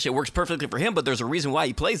mechanically efficient. It works perfectly for him, but there's a reason why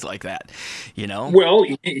he plays like that. Well,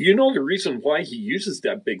 you know the reason why he uses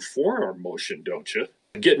that big forearm motion, don't you?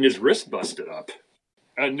 Getting his wrist busted up,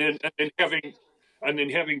 and then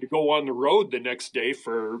having to go on the road the next day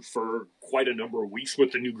for quite a number of weeks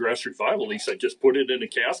with the Newgrass Revival. He said, just put it in a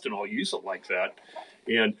cast and I'll use it like that.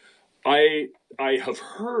 And I have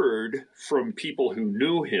heard from people who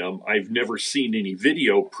knew him. I've never seen any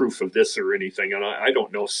video proof of this or anything, and I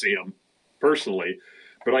don't know Sam personally,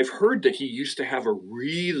 but I've heard that he used to have a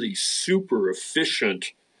really super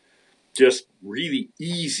efficient, just really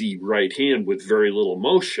easy right hand with very little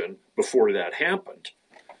motion before that happened.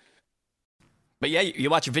 But yeah, you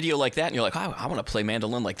watch a video like that and you're like, I want to play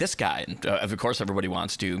mandolin like this guy. And of course, everybody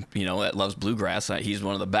wants to, that loves bluegrass. He's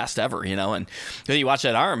one of the best ever, and then you watch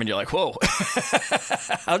that arm and you're like, whoa,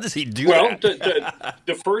 how does he do that? Well,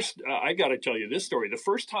 the first, I got to tell you this story. The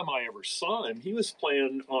first time I ever saw him, he was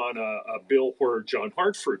playing on a bill where John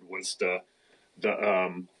Hartford was the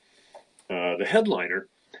headliner.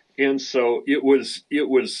 And so it was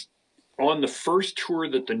on the first tour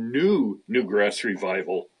that the new Newgrass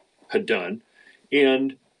Revival had done.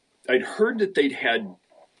 And I'd heard that they'd had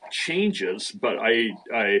changes, but I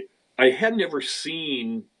had never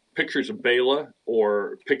seen pictures of Bela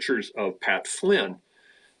or pictures of Pat Flynn.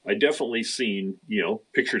 I definitely seen,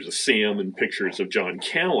 pictures of Sam and pictures of John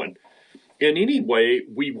Cowan. And anyway,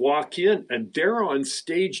 we walk in and they're on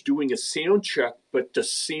stage doing a sound check, but the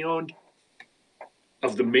sound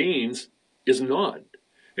of the mains is not.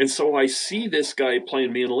 And so I see this guy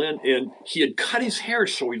playing mandolin, and he had cut his hair,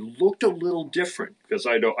 so he looked a little different, because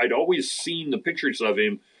I'd always seen the pictures of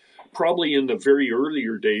him probably in the very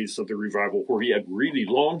earlier days of the revival where he had really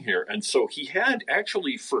long hair. And so he had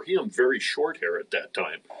actually, for him, very short hair at that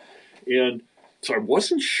time. And so I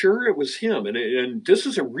wasn't sure it was him. And this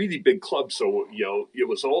is a really big club, so, it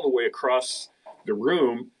was all the way across the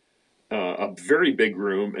room, a very big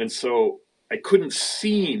room. And so I couldn't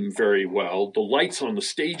see him very well. The lights on the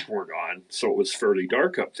stage weren't on, so it was fairly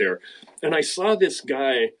dark up there. And I saw this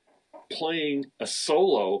guy playing a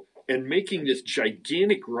solo and making this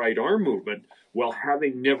gigantic right arm movement while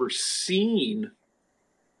having never seen,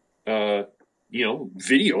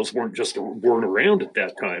 videos weren't around at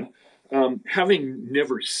that time. Having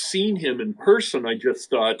never seen him in person, I just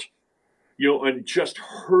thought, and just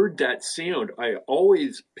heard that sound, I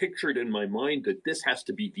always pictured in my mind that this has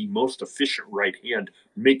to be the most efficient right hand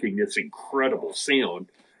making this incredible sound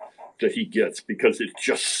that he gets, because it's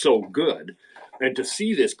just so good. And to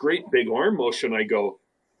see this great big arm motion, I go,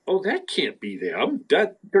 oh, that can't be them.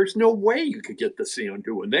 There's no way you could get the sound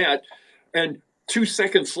doing that. And 2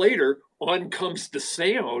 seconds later, on comes the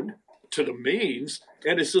sound to the mains,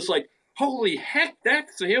 and it's just like, holy heck,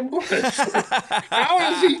 that's Sam Bush. How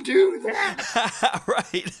does he do that?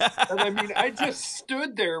 Right. And I just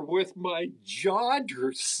stood there with my jaw,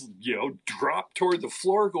 dropped toward the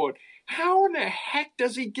floor going, how in the heck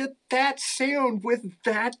does he get that sound with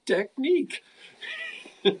that technique?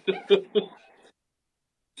 You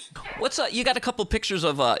got a couple pictures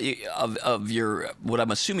of your, what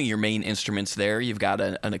I'm assuming your main instruments there. You've got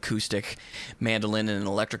an acoustic mandolin and an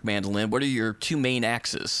electric mandolin. What are your two main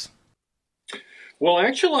axes? Well,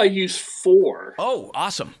 actually, I use 4. Oh,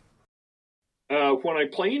 awesome. When I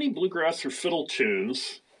play any bluegrass or fiddle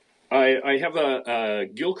tunes, I have a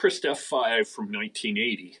Gilchrist F5 from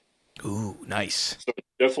 1980. Ooh, nice. So it's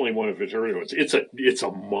definitely one of his early ones. It's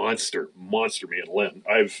a monster mandolin.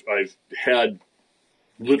 I've had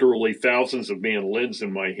literally thousands of mandolins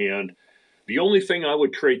in my hand. The only thing I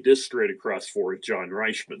would trade this straight across for is John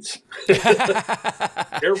Reichman's.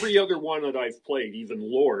 Every other one that I've played, even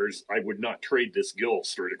Lore's, I would not trade this Gill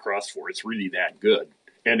straight across for. It's really that good.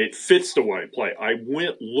 And it fits the way I play. I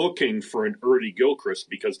went looking for an early Gilchrist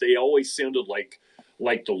because they always sounded like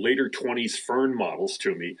the later 20s Fern models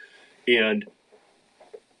to me. And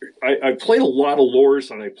I played a lot of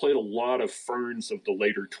Lore's and I played a lot of Ferns of the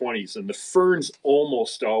later 20s. And the Ferns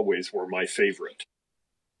almost always were my favorite.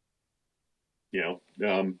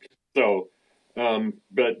 But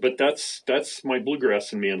that's my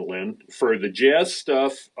bluegrass and mandolin. For the jazz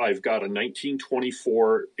stuff, I've got a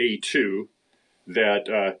 1924 A2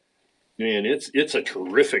 that man, it's a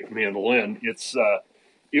terrific mandolin.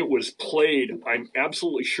 It was played. I'm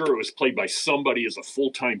absolutely sure it was played by somebody as a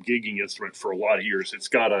full-time gigging instrument for a lot of years. It's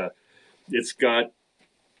got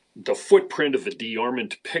the footprint of a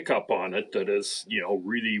de-armament pickup on it that is,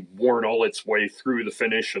 really worn all its way through the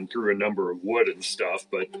finish and through a number of wood and stuff,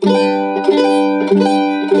 but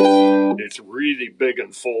it's really big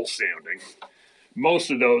and full sounding.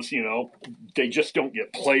 Most of those, they just don't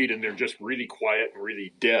get played and they're just really quiet and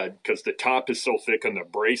really dead because the top is so thick and the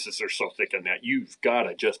braces are so thick and that you've got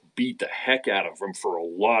to just beat the heck out of them for a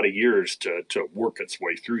lot of years to work its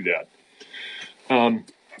way through that. And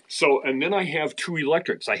then I have two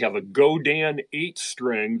electrics. I have a Godin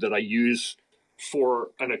 8-string that I use for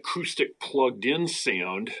an acoustic plugged-in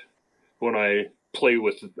sound when I play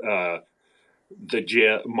with my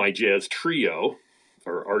jazz trio,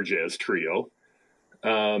 or our jazz trio.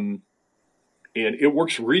 And it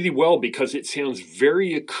works really well because it sounds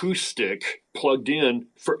very acoustic plugged in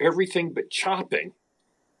for everything but chopping.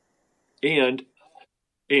 And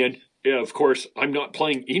of course, I'm not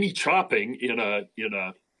playing any chopping in a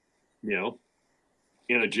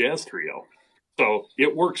jazz trio. So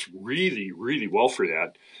it works really, really well for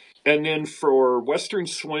that. And then for Western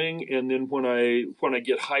swing, and then when I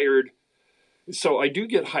get hired, so I do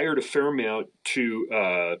get hired a fair amount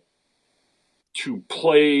to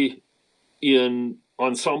play in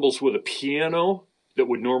ensembles with a piano that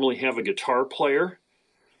would normally have a guitar player.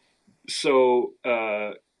 So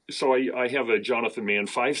I have a Jonathan Mann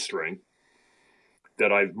 5-string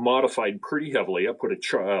that I've modified pretty heavily. I put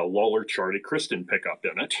a Lawler Charlie Kristen pickup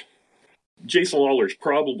in it. Jason Lawler's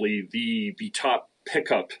probably the top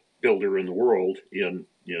pickup builder in the world in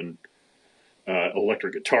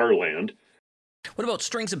electric guitar land. What about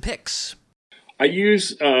strings and picks? I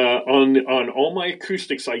use on all my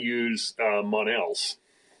acoustics. I use Monels.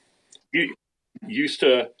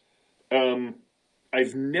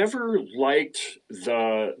 I've never liked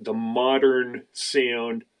the modern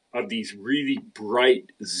sound of these really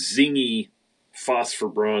bright, zingy phosphor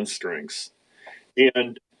bronze strings,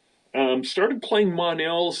 and started playing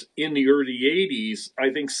Monels in the early '80s. I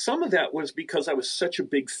think some of that was because I was such a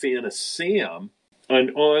big fan of Sam, and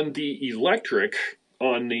on the electric,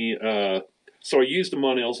 so I used the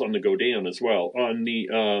Monels on the Godin as well. On the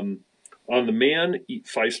Mann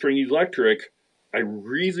 5-string electric, I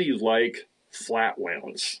really like flat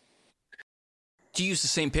wounds. Do you use the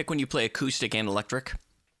same pick when you play acoustic and electric?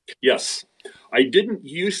 Yes. I didn't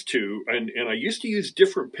used to, and I used to use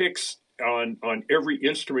different picks on every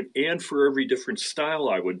instrument and for every different style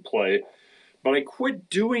I would play. But I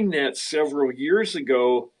quit doing that several years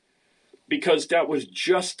ago because that was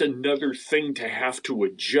just another thing to have to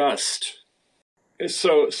adjust.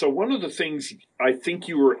 So one of the things I think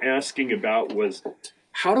you were asking about was,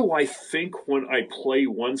 how do I think when I play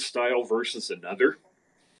one style versus another?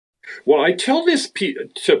 Well, I tell this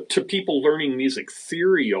to people learning music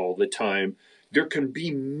theory all the time. There can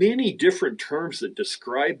be many different terms that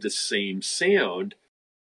describe the same sound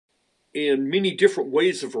and many different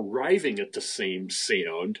ways of arriving at the same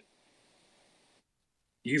sound.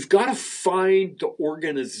 You've got to find the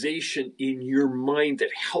organization in your mind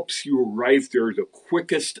that helps you arrive there the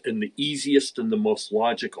quickest and the easiest and the most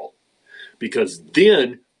logical. Because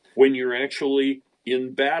then, when you're actually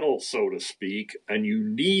in battle, so to speak, and you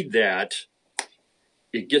need that,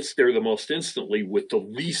 it gets there the most instantly with the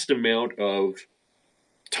least amount of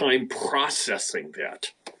time processing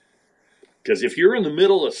that. Because if you're in the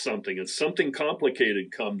middle of something and something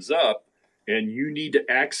complicated comes up, and you need to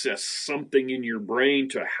access something in your brain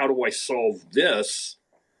to how do I solve this,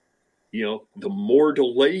 the more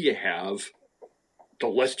delay you have, the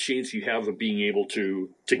less chance you have of being able to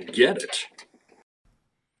get it.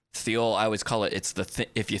 It's the old, I always call it, it's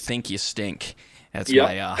if you think you stink. That's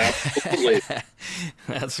absolutely.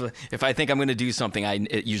 If I think I'm going to do something,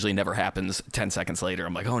 it usually never happens. 10 seconds later,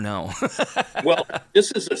 I'm like, oh no. Well,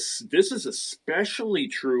 this is especially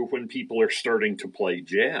true when people are starting to play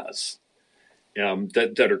jazz.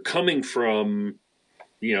 That are coming from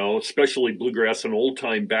especially bluegrass and old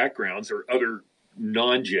time backgrounds or other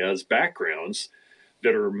non-jazz backgrounds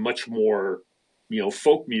that are much more,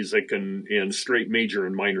 folk music and straight major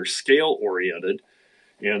and minor scale oriented.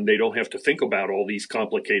 And they don't have to think about all these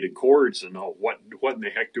complicated chords and what in the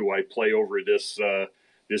heck do I play over this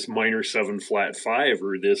minor 7 flat 5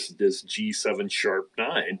 or this G7 sharp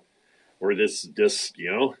 9 or this.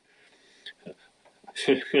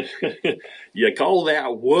 You call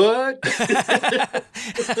that what?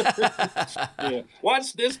 Yeah.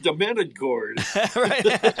 What's this demented chord?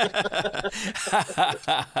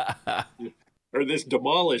 Or this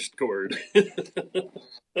demolished chord?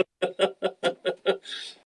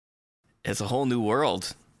 It's a whole new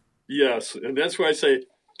world. Yes, and that's why I say,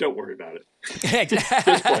 don't worry about it.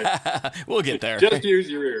 Just play. We'll get there. Just use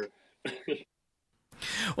your ear.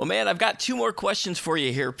 Well, man, I've got 2 more questions for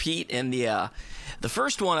you here, Pete. And the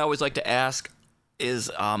first one I always like to ask is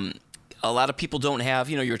a lot of people don't have,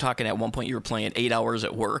 you were talking at one point you were playing 8 hours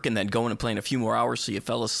at work and then going and playing a few more hours so you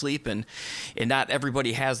fell asleep. And not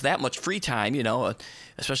everybody has that much free time,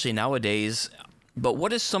 especially nowadays. But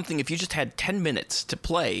what is something, if you just had 10 minutes to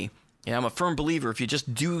play, I'm a firm believer if you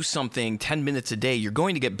just do something 10 minutes a day, you're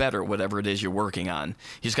going to get better at whatever it is you're working on.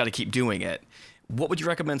 You just got to keep doing it. What would you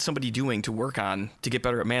recommend somebody doing to work on to get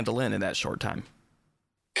better at mandolin in that short time?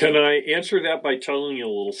 Can I answer that by telling you a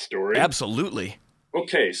little story? Absolutely.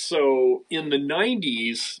 Okay, so in the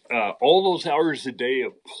 90s, all those hours a day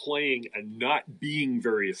of playing and not being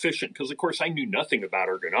very efficient, because of course I knew nothing about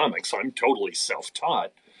ergonomics, I'm totally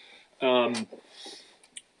self-taught,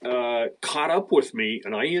 caught up with me,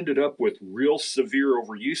 and I ended up with real severe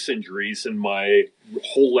overuse injuries in my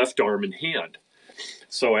whole left arm and hand.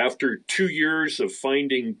 So after 2 years of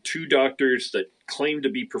finding 2 doctors that claimed to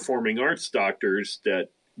be performing arts doctors that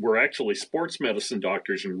were actually sports medicine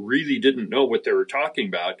doctors and really didn't know what they were talking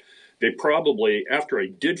about, they probably, after I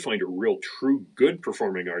did find a real true good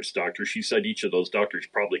performing arts doctor, she said each of those doctors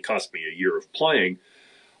probably cost me a year of playing.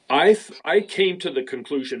 I came to the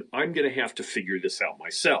conclusion I'm going to have to figure this out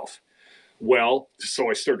myself. Well, so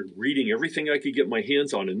I started reading everything I could get my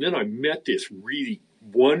hands on, and then I met this really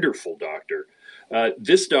wonderful doctor.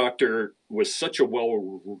 This doctor was such a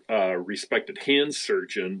well-respected hand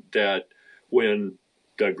surgeon that when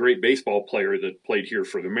the great baseball player that played here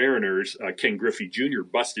for the Mariners, Ken Griffey Jr.,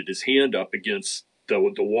 busted his hand up against the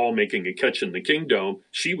wall making a catch in the Kingdome,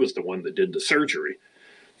 she was the one that did the surgery.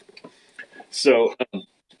 So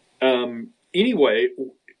anyway,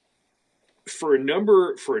 for a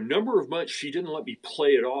number of months, she didn't let me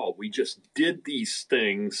play at all. We just did these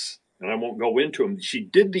things, and I won't go into them. She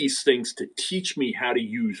did these things to teach me how to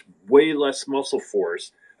use way less muscle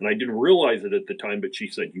force, and I didn't realize it at the time, but she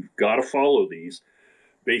said, you've got to follow these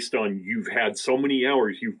based on you've had so many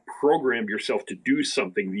hours, you've programmed yourself to do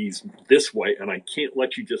something this way, and I can't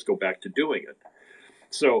let you just go back to doing it.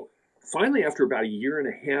 So finally, after about a year and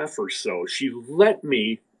a half or so, she let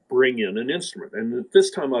me bring in an instrument. And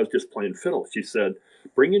this time I was just playing fiddle. She said,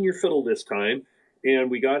 bring in your fiddle this time.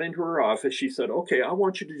 And we got into her office. She said, okay, I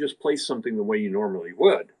want you to just play something the way you normally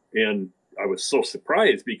would. And I was so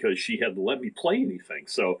surprised because she hadn't let me play anything.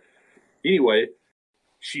 So anyway,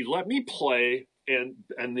 she let me play, and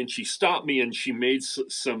then she stopped me and she made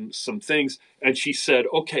some things. And she said,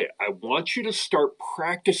 okay, I want you to start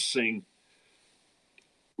practicing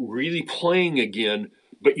really playing again,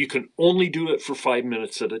 but you can only do it for 5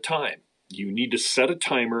 minutes at a time. You need to set a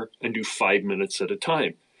timer and do 5 minutes at a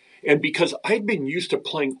time. And because I'd been used to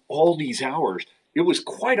playing all these hours, it was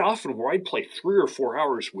quite often where I'd play 3 or 4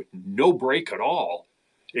 hours with no break at all,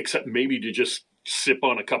 except maybe to just sip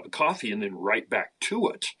on a cup of coffee and then right back to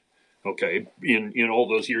it. Okay, in all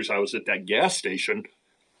those years I was at that gas station,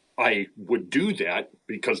 I would do that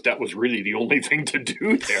because that was really the only thing to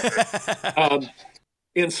do there.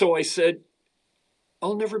 And so I said,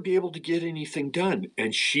 I'll never be able to get anything done.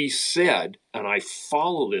 And she said, and I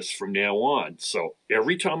follow this from now on. So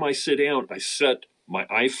every time I sit down, I set my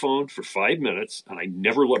iPhone for 5 minutes, and I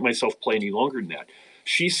never let myself play any longer than that.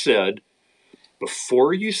 She said,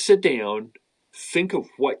 before you sit down, think of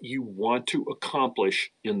what you want to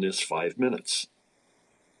accomplish in this 5 minutes.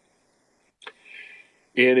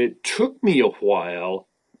 And it took me a while,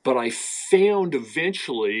 but I found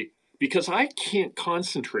eventually, because I can't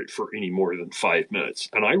concentrate for any more than 5 minutes.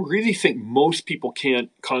 And I really think most people can't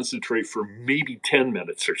concentrate for maybe 10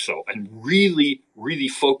 minutes or so and really, really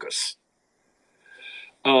focus.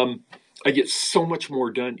 I get so much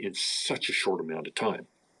more done in such a short amount of time.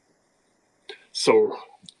 So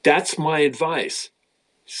that's my advice.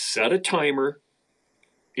 Set a timer,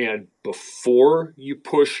 and before you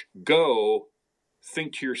push go,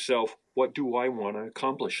 think to yourself, what do I want to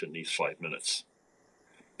accomplish in these 5 minutes?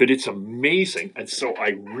 but it's amazing. And so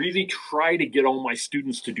I really try to get all my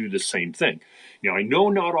students to do the same thing. Now, I know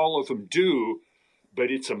not all of them do, but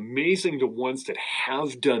it's amazing the ones that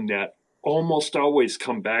have done that almost always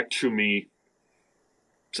come back to me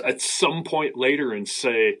at some point later and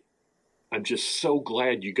say, I'm just so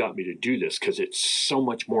glad you got me to do this because it's so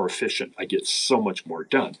much more efficient. I get so much more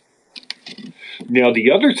done. Now, the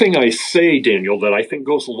other thing I say, Daniel, that I think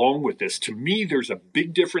goes along with this, to me, there's a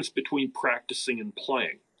big difference between practicing and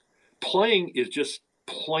playing. Playing is just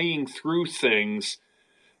playing through things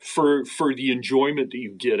for the enjoyment that you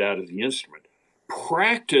get out of the instrument.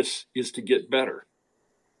 Practice is to get better.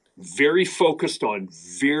 Very focused on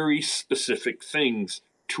very specific things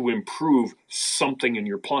to improve something in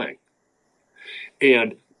your playing.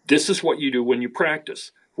 And this is what you do when you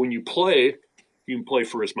practice. When you play, you can play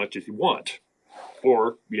for as much as you want.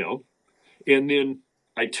 Or, and then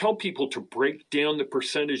I tell people to break down the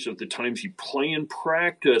percentage of the times you play and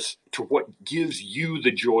practice to what gives you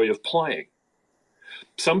the joy of playing.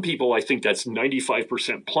 Some people, I think that's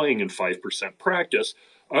 95% playing and 5% practice.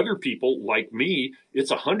 Other people, like me,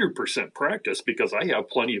 it's 100% practice because I have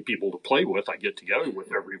plenty of people to play with, I get together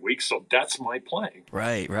with every week, so that's my playing.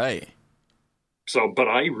 Right. So, but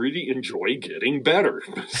I really enjoy getting better.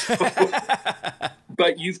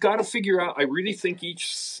 But you've got to figure out, I really think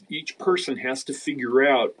each person has to figure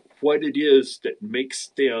out what it is that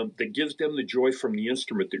gives them the joy from the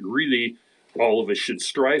instrument that really all of us should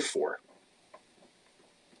strive for.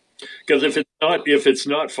 Because if it's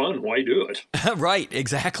not fun, why do it? Right,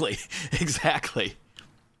 exactly.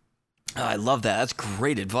 I love that. That's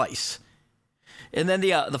great advice. And then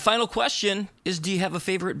the final question is, do you have a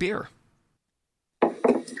favorite beer?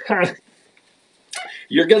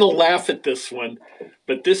 You're going to laugh at this one,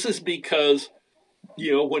 but this is because,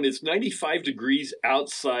 when it's 95 degrees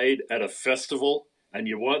outside at a festival and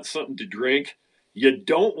you want something to drink, you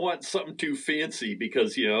don't want something too fancy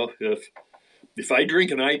because, if I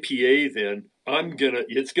drink an IPA, then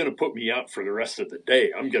it's going to put me out for the rest of the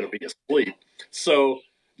day. I'm going to be asleep. So,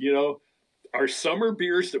 our summer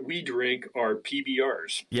beers that we drink are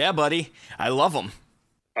PBRs. Yeah, buddy. I love them.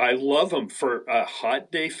 I love them for hot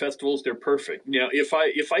day festivals. They're perfect. Now, if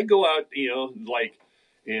I go out,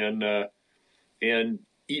 and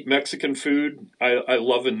eat Mexican food, I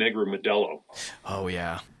love a Negra Modelo. Oh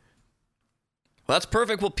yeah. Well, that's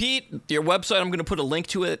perfect. Well, Pete, your website, I'm going to put a link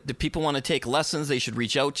to it. If people want to take lessons, they should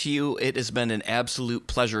reach out to you. It has been an absolute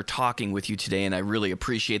pleasure talking with you today, and I really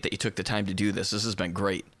appreciate that you took the time to do this. This has been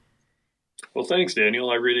great. Well, thanks, Daniel.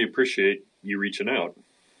 I really appreciate you reaching out.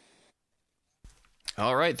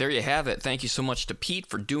 All right, there you have it. Thank you so much to Pete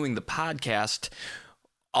for doing the podcast.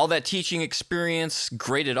 All that teaching experience,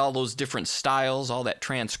 great at all those different styles, all that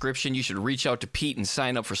transcription. You should reach out to Pete and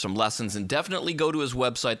sign up for some lessons, and definitely go to his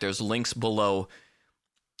website. There's links below.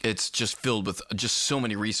 It's just filled with just so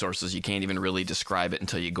many resources. You can't even really describe it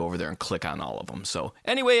until you go over there and click on all of them. So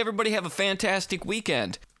anyway, everybody have a fantastic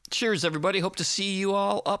weekend. Cheers, everybody. Hope to see you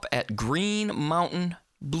all up at Green Mountain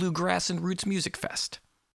Bluegrass and Roots Music Fest.